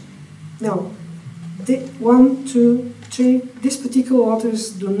age. Now, 1, 2, 3, these particular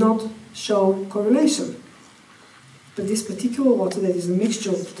waters do not show correlation. But this particular water, that is a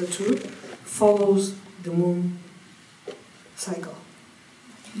mixture of the 2, follows the moon cycle.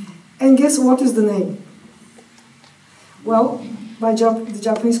 And guess what is the name? Well, the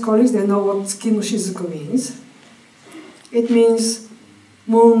Japanese colleagues, they know what Tsuki no Shizuku means. It means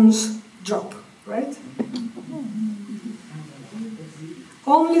moon's drop, right?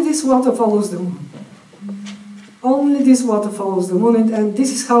 Only this water follows the moon. Only this water follows the moon, and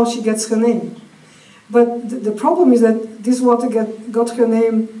this is how she gets her name. But the problem is that this water got her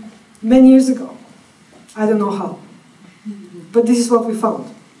name many years ago. I don't know how. But this is what we found.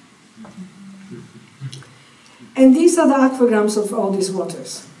 And these are the aquagrams of all these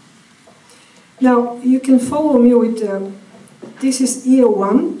waters. Now, you can follow me with, this is year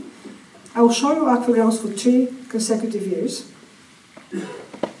 1. I will show you aquagrams for 3 consecutive years.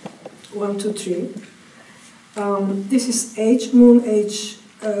 1, 2, 3. This is age, moon age.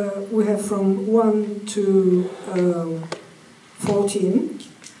 We have from 1 to 14.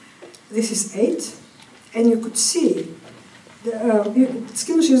 This is 8. And you could see,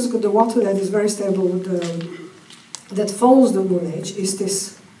 the water that is very stable, that follows the moon age, is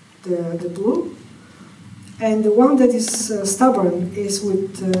this the blue. And the one that is stubborn is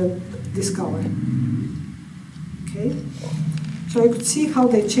with this color. Okay? So you could see how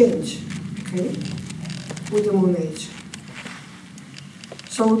they change, okay, with the moon age.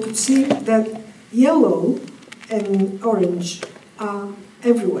 So we could see that yellow and orange are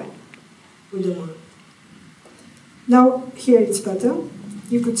everywhere with the moon. Now, here it's better.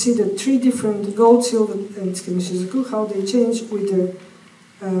 You could see the three different gold, silver, and Tsukumu, how they change with the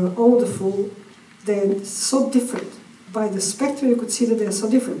all the full. They're so different. By the spectrum, you could see that they're so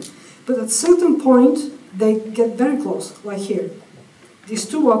different. But at a certain point, they get very close, like here. These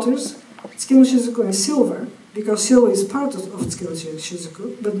two waters, Tsukumu and silver, because silver is part of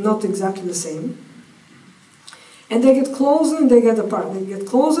Tsukumu, but not exactly the same. And they get closer and they get apart. They get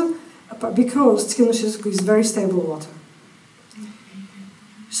closer apart because Tsukumu is very stable water.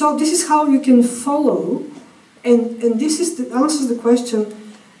 So this is how you can follow, and this is answers the question.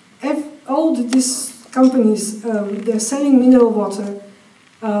 All these companies, they're selling mineral water,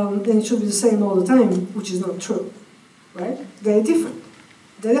 and it should be the same all the time, which is not true, right? They're different.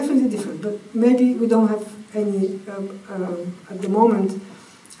 They're definitely different, but maybe we don't have any, at the moment,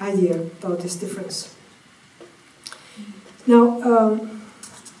 idea about this difference. Now,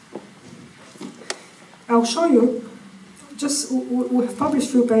 I'll show you, we have published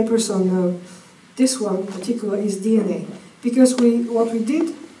a few papers on this one particular is DNA, because what we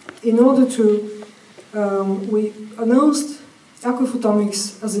did, in order to, we announced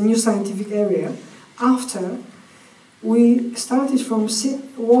aquaphotomics as a new scientific area after we started from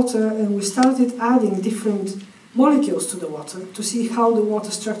water and we started adding different molecules to the water to see how the water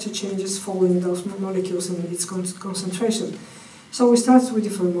structure changes following those molecules and its concentration. So we started with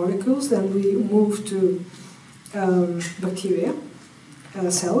different molecules, then we moved to bacteria,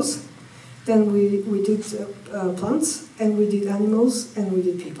 cells, then we did plants, and we did animals, and we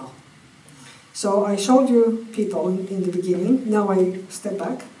did people. So I showed you people in the beginning. Now I step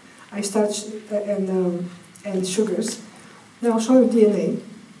back. I start and sugars. Now I'll show you DNA.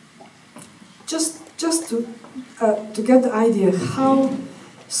 Just to get the idea how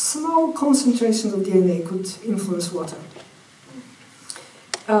small concentrations of DNA could influence water.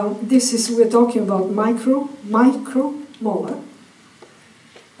 We're talking about micromolar.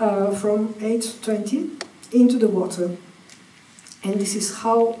 From 8 to 20 into the water, and this is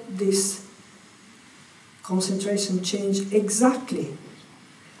how this concentration changed exactly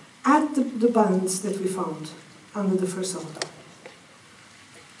at the bands that we found under the first order.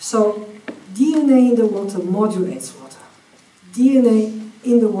 So DNA in the water modulates water. DNA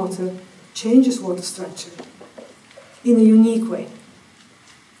in the water changes water structure in a unique way.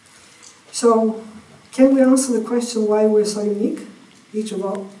 So can we answer the question why we're so unique? Each of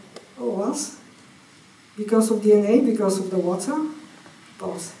us, because of DNA, because of the water,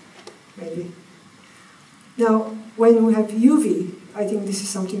 both, maybe. Now, when we have UV, I think this is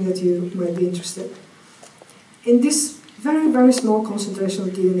something that you might be interested in. This very, very small concentration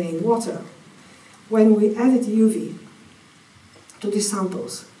of DNA in water, when we added UV to these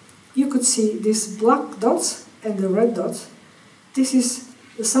samples, you could see these black dots and the red dots. This is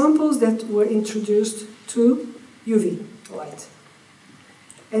the samples that were introduced to UV light.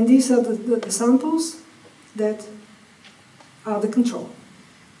 And these are the samples that are the control.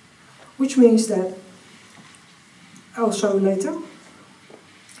 Which means that, I'll show you later,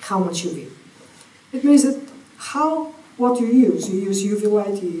 how much UV. It means that what you use UV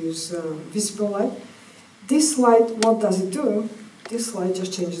light, you use visible light. This light, what does it do? This light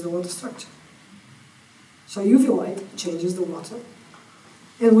just changes the water structure. So UV light changes the water.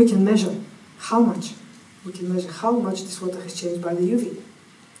 And we can measure how much. We can measure how much this water has changed by the UV.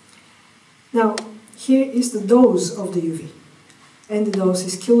 Now, here is the dose of the UV. And the dose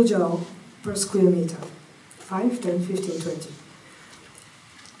is kilojoule per square meter. 5, 10, 15, 20.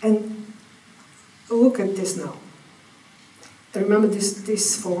 And look at this now. Remember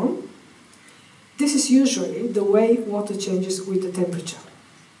this form? This is usually the way water changes with the temperature.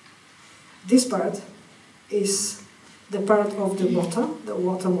 This part is the part of the water,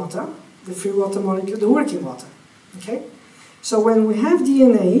 the free water molecule, the working water. Okay? So when we have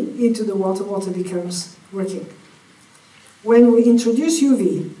DNA into the water, water becomes working. When we introduce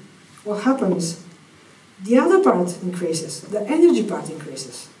UV, what happens? The other part increases, the energy part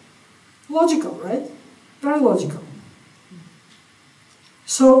increases. Logical, right? Very logical.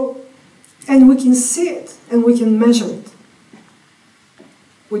 So, and we can see it, and we can measure it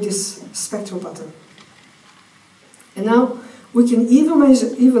with this spectral pattern. And now we can even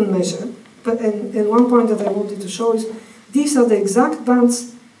measure, but and one point that I wanted to show is these are the exact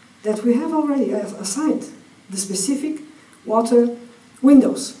bands that we have already assigned, the specific water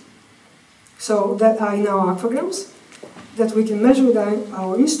windows. So that are in our aquagrams that we can measure with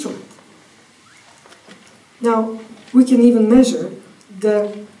our instrument. Now, we can even measure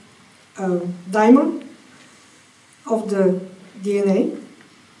the dimer of the DNA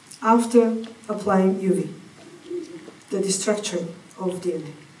after applying UV, the destructuring of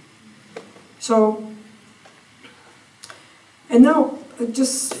DNA. So, and now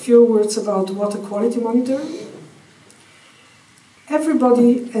just a few words about water quality monitoring.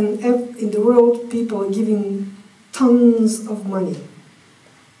 Everybody in the world, people are giving tons of money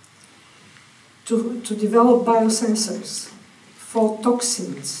to develop biosensors for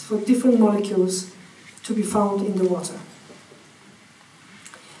toxins, for different molecules to be found in the water.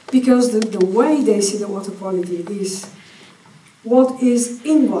 Because the way they see the water quality is what is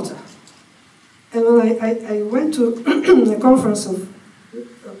in water. And when I went to a conference of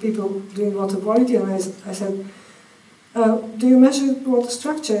people doing water quality, and I said, do you measure water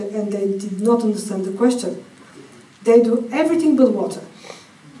structure? And they did not understand the question. They do everything but water.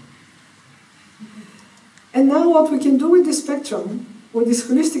 And now what we can do with this spectrum, with this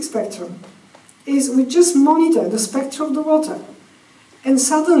holistic spectrum, is we just monitor the spectrum of the water. And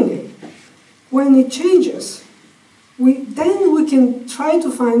suddenly, when it changes, then we can try to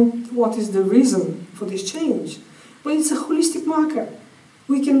find what is the reason for this change. But it's a holistic marker.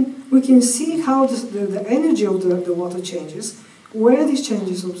 We can see how the energy of the water changes, where these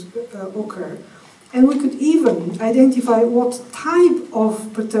changes occur, and we could even identify what type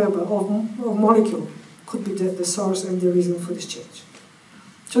of perturber, of molecule, could be the source and the reason for this change.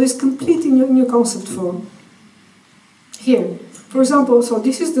 So it's completely new concept for here. For example, so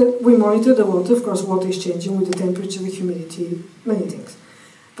this is we monitor the water. Of course, water is changing with the temperature, the humidity, many things.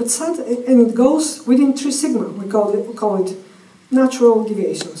 But and it goes within 3 sigma. We call it natural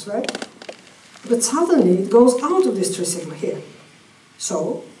deviations, right? But suddenly it goes out of this 3 sigma here.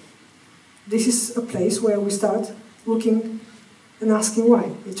 So this is a place where we start looking and asking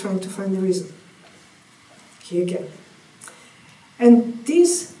why. We're trying to find the reason. Here again. And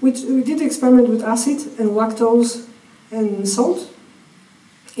this, we did an experiment with acid and lactose and salt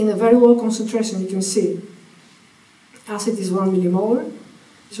in a very low concentration. You can see acid is 1 millimolar,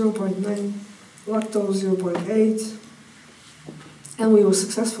 0.9, lactose 0.8, and we were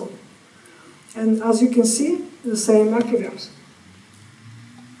successful. And as you can see, the same aquagrams.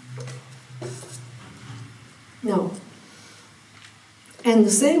 Now, and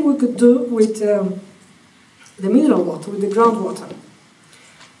the same we could do with the mineral water, with the groundwater.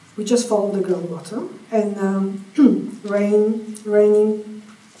 We just follow the groundwater, and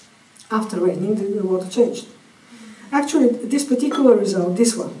after raining, the water changed. Actually, this particular result,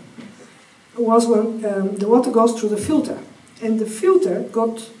 this one, was when the water goes through the filter, and the filter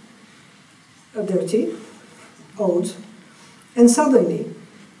got dirty, old, and suddenly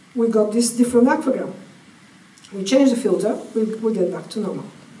we got this different aquagram. We change the filter, we get back to normal.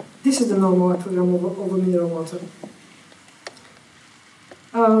 This is the normal aquagram over mineral water.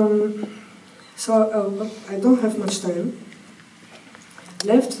 So I don't have much time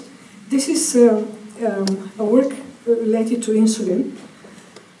left. This is a work related to insulin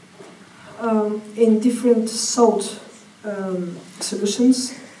in different salt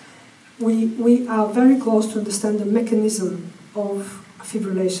solutions. We are very close to understand the mechanism of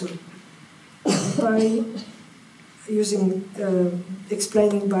fibrillation by using,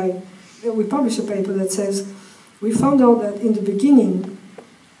 explaining by, we published a paper that says, we found out that in the beginning,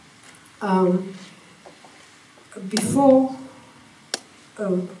 before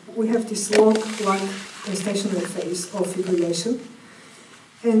we have this log-like and stationary phase of fibrillation,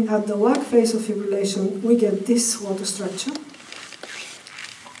 and at the lag phase of fibrillation, we get this water structure.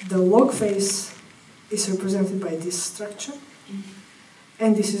 The log phase is represented by this structure,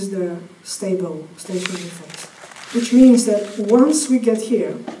 and this is the stable stationary phase. Which means that once we get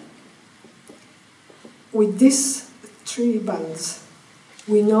here, with these 3 bands,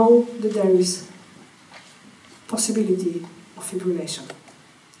 we know that there is possibility of fibrillation.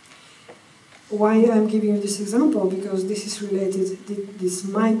 Why I'm giving you this example? Because this is related, this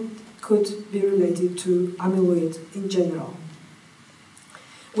could be related to amyloid in general.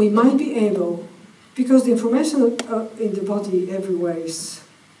 We might be able, because the information in the body everywhere is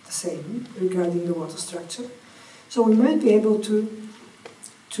the same regarding the water structure, so we might be able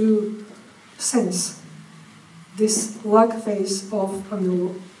to sense this lag phase of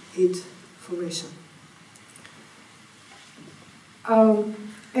amyloid formation.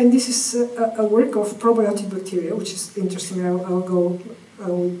 And this is a work of probiotic bacteria, which is interesting. I'll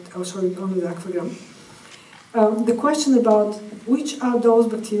show you on the aquagram. The question about which are those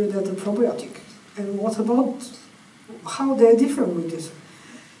bacteria that are probiotic, and what about how they're different with this.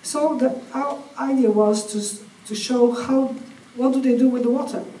 So our idea was to show what do they do with the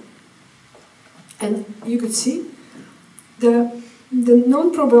water. And you could see the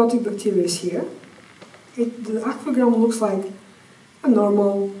non-probiotic bacteria is here. The aquagram looks like a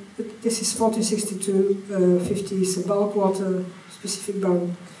normal, this is 1462, 50 is a bulk water specific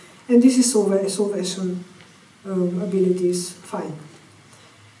bond, and this is solvation abilities, fine.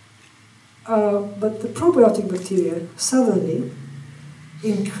 But the probiotic bacteria suddenly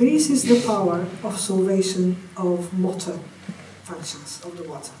increases the power of solvation of motor functions of the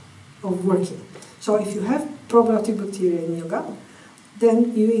water, of working. So if you have probiotic bacteria in your gut,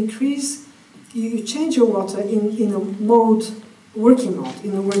 then you change your water in a mode, working mode,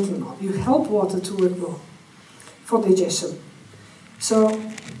 in a working mode. You help water to work more for digestion. So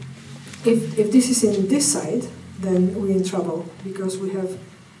if this is in this side, then we're in trouble, because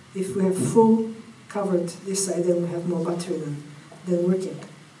if we have full covered this side, then we have more battery than working.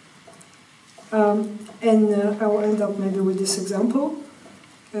 And I will end up maybe with this example.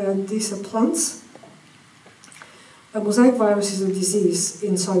 These are plants. A mosaic virus is a disease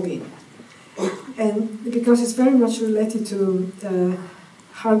in soybean. And because it's very much related to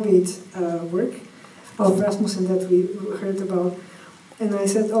heartbeat work of Rasmussen that we heard about, and I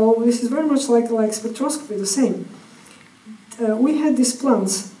said, oh, this is very much like spectroscopy, the same. We had these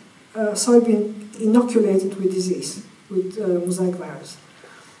plants, soybean, inoculated with disease, with mosaic virus.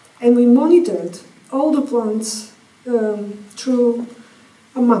 And we monitored all the plants through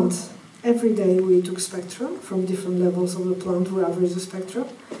a month. Every day we took spectra from different levels of the plant, we averaged the spectra.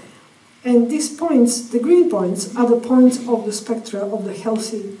 And these points, the green points, are the points of the spectra of the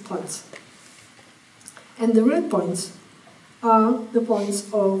healthy plants. And the red points are the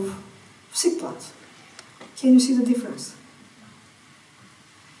points of sick plants. Can you see the difference?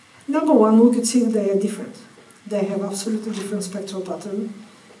 Number one, we could see that they are different. They have absolutely different spectral pattern,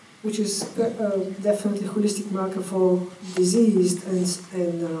 which is definitely a holistic marker for diseased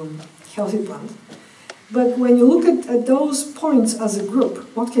and healthy plant. But when you look at those points as a group,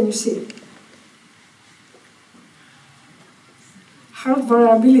 what can you see? Heart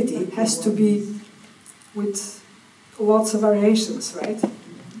variability has to be with lots of variations, right?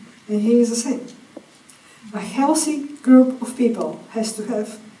 And here is the same. A healthy group of people has to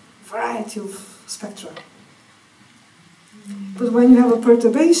have variety of spectra. But when you have a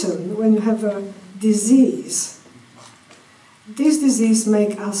perturbation, when you have a disease, this disease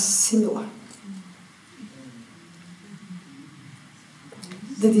makes us similar.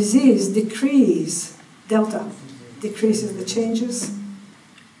 The disease decreases delta, decreases the changes,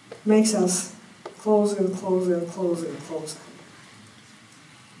 makes us closer and closer and closer and closer.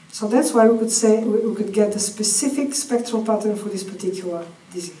 So that's why we could say we could get a specific spectral pattern for this particular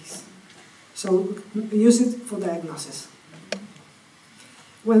disease. So we use it for diagnosis.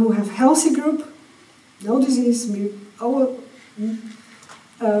 When we have healthy group, no disease,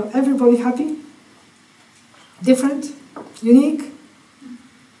 everybody happy, different, unique,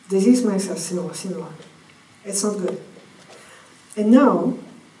 disease makes us similar. It's not good. And now,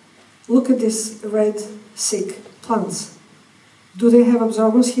 look at this red, sick plants. Do they have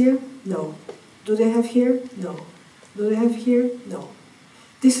absorbance here? No. Do they have here? No. Do they have here? No.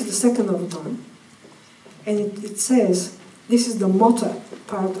 This is the second overtone. And it says, this is the motor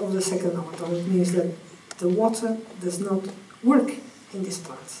part of the second overtone. It means that the water does not work in these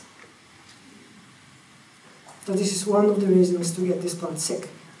plants. So this is one of the reasons to get this plant sick.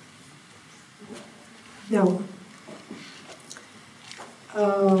 Now,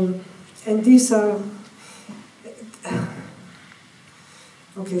 and these are,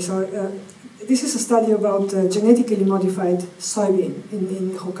 okay, so this is a study about genetically modified soybean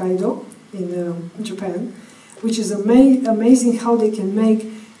in Hokkaido, in Japan, which is amazing how they can make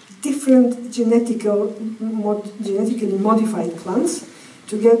different genetically modified plants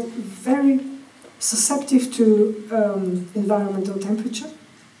to get very susceptible to environmental temperature,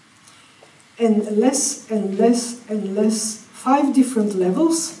 and less and less and less, 5 different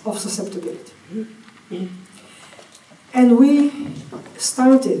levels of susceptibility. And we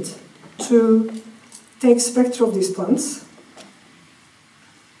started to take spectra of these plants.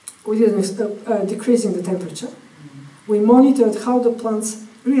 We did decreasing the temperature. We monitored how the plants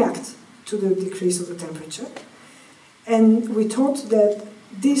react to the decrease of the temperature. And we thought that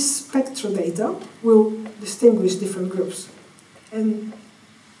this spectral data will distinguish different groups. And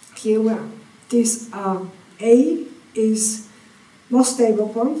here we are. These are A is most stable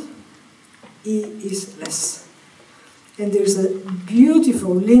plant, E is less. And there's a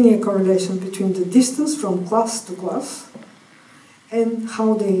beautiful linear correlation between the distance from class to class and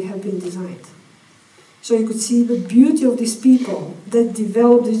how they have been designed. So you could see the beauty of these people that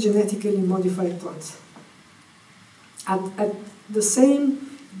developed these genetically modified plants. At the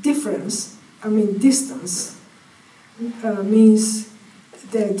same difference, I mean distance, means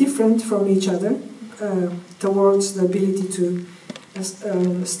they're different from each other towards the ability to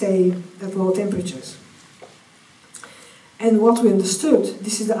stay at low temperatures. And what we understood,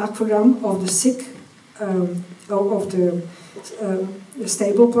 this is the aquagram of the sick, of the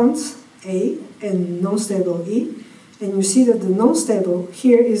stable plants, A, and non-stable E. And you see that the non-stable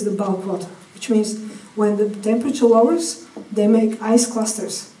here is the bulk water, which means when the temperature lowers, they make ice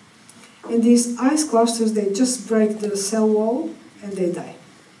clusters. And these ice clusters, they just break the cell wall and they die.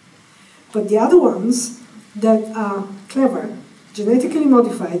 But the other ones that are clever, genetically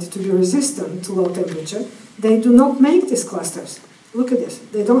modified to be resistant to low temperature, they do not make these clusters. Look at this,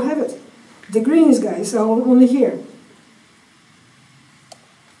 they don't have it. The greens guys are only here.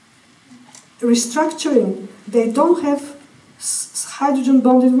 Restructuring, they don't have hydrogen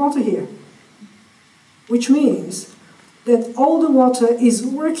bonded water here, which means that all the water is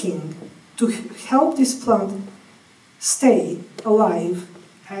working to help this plant stay alive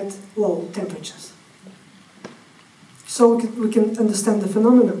at low temperatures. So we can understand the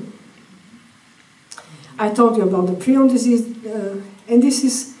phenomenon. I told you about the prion disease, and this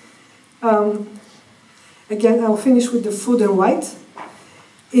is, again, I'll finish with the food and light.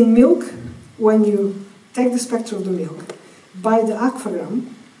 In milk, when you take the spectrum of the milk, by the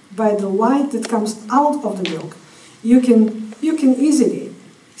aquagram, by the light that comes out of the milk, you can easily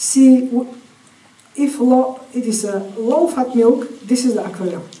see if it is a low-fat milk, this is the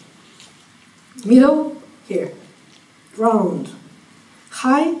aquagram. Middle, here. Round.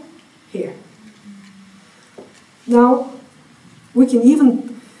 High, here. Now, we can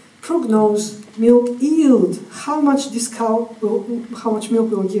even prognose milk yield, how much this cow will, how much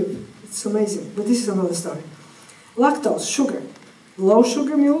milk will give. It's amazing, but this is another story. Lactose, sugar. Low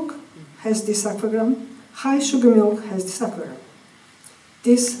sugar milk has this aquagram. High sugar milk has this aquagram.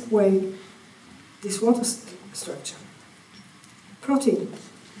 This way, this water structure. Protein,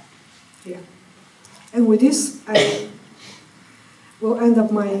 here. And with this, I will end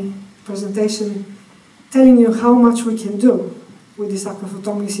up my presentation telling you how much we can do with this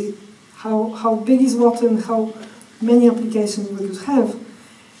aquaphotomics, how big is water and how many applications we could have.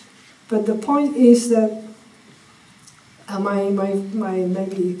 But the point is that my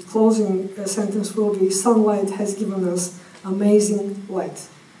maybe closing sentence will be: sunlight has given us amazing light.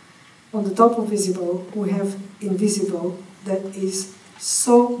 On the top of visible, we have invisible that is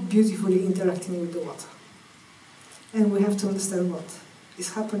so beautifully interacting with the water. And we have to understand what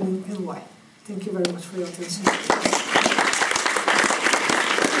is happening and why. Thank you very much for your attention.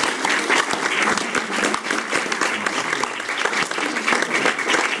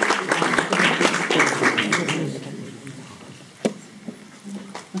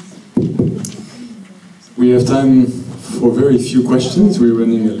 We have time for very few questions. We're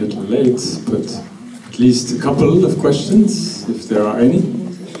running a little late, but at least a couple of questions, if there are any.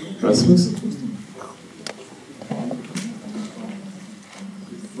 Rasmus?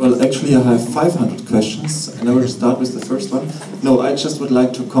 Well, actually I have 500 questions, and I will start with the first one. No, I just would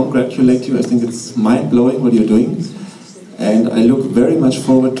like to congratulate you. I think it's mind-blowing what you're doing, and I look very much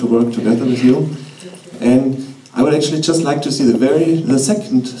forward to work together with you. And I would actually just like to see the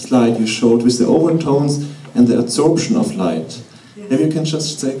second slide you showed with the overtones and the absorption of light. Maybe you can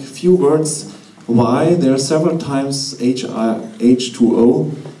just say a few words why there are several times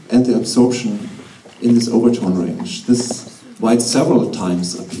H2O and the absorption in this overtone range. Why it several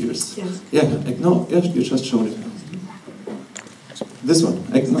times appears. Yeah. No, you just showed it. This one.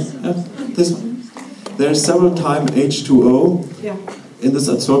 This one. There is several times H2O in this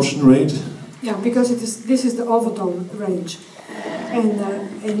absorption rate. Yeah, because this is the overtone range.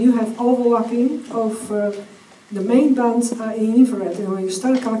 And you have overlapping of the main bands are in infrared, and when you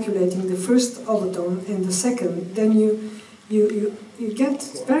start calculating the first overtone and the second, then you get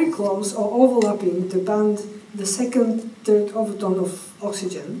very close or overlapping the band, the second, third overtone of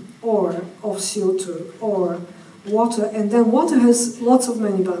oxygen or of CO2 or water, and then water has lots of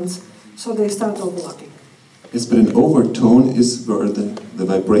many bands, so they start overlapping. Yes, but an overtone is where the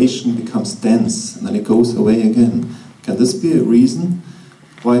vibration becomes dense and then it goes away again. Can this be a reason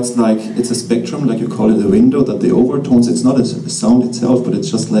why it's a spectrum, like you call it a window, that the overtones, it's not a sound itself, but it's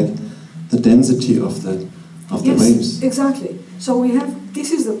just like the density of the waves? Yes, exactly. So we have,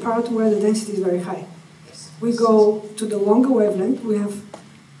 this is the part where the density is very high. We go to the longer wavelength, we have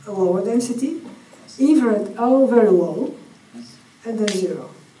a lower density, infrared are very low, and then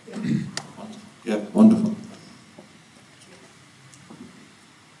zero. Yeah, wonderful.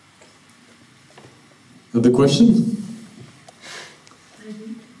 Another question?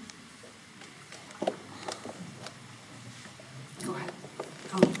 Go ahead.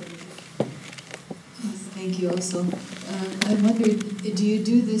 Thank you also. I wondered, do you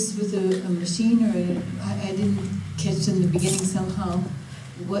do this with a machine, or I didn't catch in the beginning somehow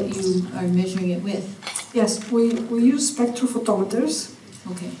what you are measuring it with? Yes, we use spectral photometers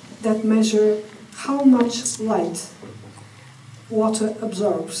that measure how much light water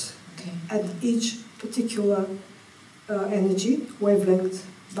absorbs at each particular energy, wavelength,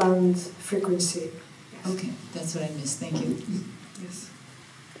 band, frequency. Yes. Okay, that's what I missed. Thank you. Yes.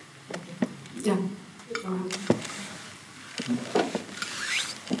 Yeah.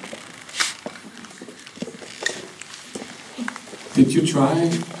 Did you try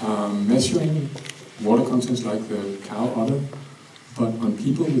measuring water contents like the cow udder, but on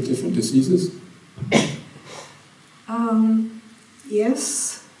people with different diseases?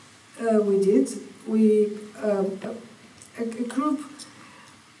 Yes, we did. We a group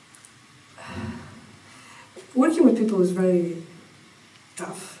working with people is very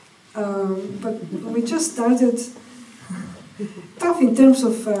tough, but we just started tough in terms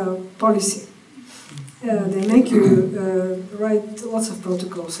of policy. They make you write lots of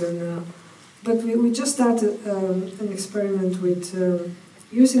protocols, but we just started an experiment with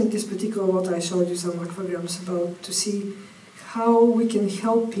using this particular what I showed you some micrograms about to see how we can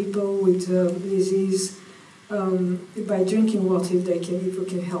help people with disease by drinking water if we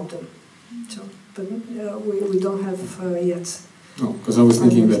can help them. So, but we don't have yet. No, because I was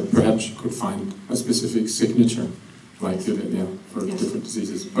thinking that perhaps you could find a specific signature, like for different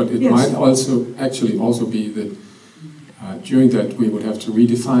diseases. But it might also be that during that we would have to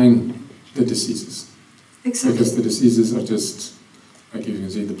redefine the diseases. Exactly. Because the diseases are just, like you can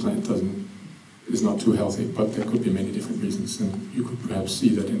see, the plant is not too healthy, but there could be many different reasons, and you could perhaps see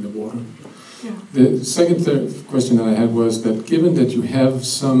that in the water. Yeah. The third question that I had was that given that you have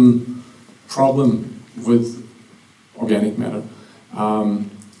some problem with organic matter,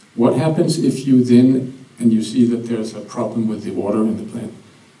 what happens if you then, and you see that there's a problem with the water in the plant,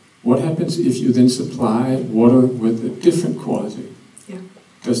 what happens if you then supply water with a different quality? Yeah.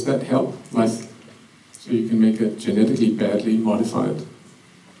 Does that help? Like, so you can make a genetically badly modified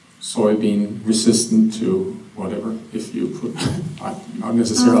soybean resistant to whatever, if you put, not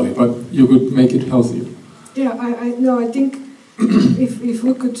necessarily, but you could make it healthier. Yeah, I think if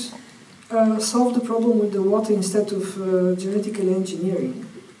we could solve the problem with the water instead of genetically engineering.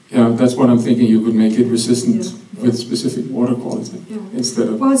 Yeah, that's what I'm thinking. You could make it resistant with specific water quality instead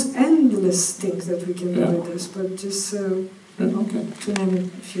of... Well, it's endless things that we can do with this, but just to name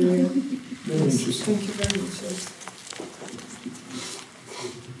a few. Very interesting. Thank you very much.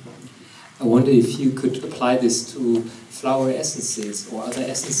 I wonder if you could apply this to flower essences or other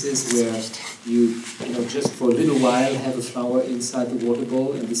essences where you just for a little while have a flower inside the water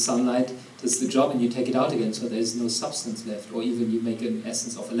bowl and the sunlight does the job and you take it out again so there's no substance left, or even you make an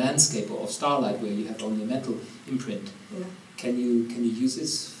essence of a landscape or of starlight where you have only a metal imprint. Yeah. Can you use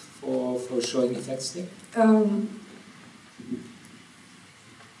this for showing effects there?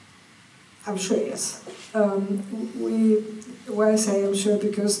 I'm sure, yes. Why I say I'm sure,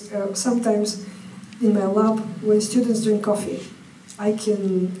 because sometimes in my lab, when students drink coffee, I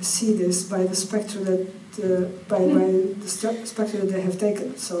can see this by the spectral that spectral that they have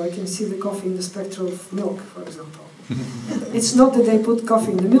taken. So I can see the coffee in the spectral of milk, for example. It's not that they put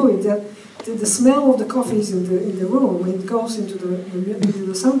coffee in the milk; that the smell of the coffee is in the room. It goes into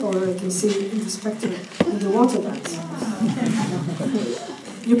the sample, and I can see in the spectrum in the water bands.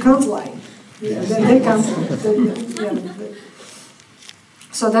 You can't lie. Yeah, they can't.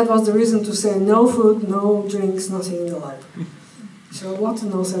 So that was the reason to say no food, no drinks, nothing in the lab. So water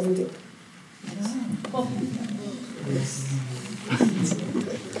knows everything.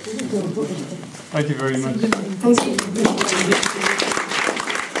 Thank you very much. Thank you.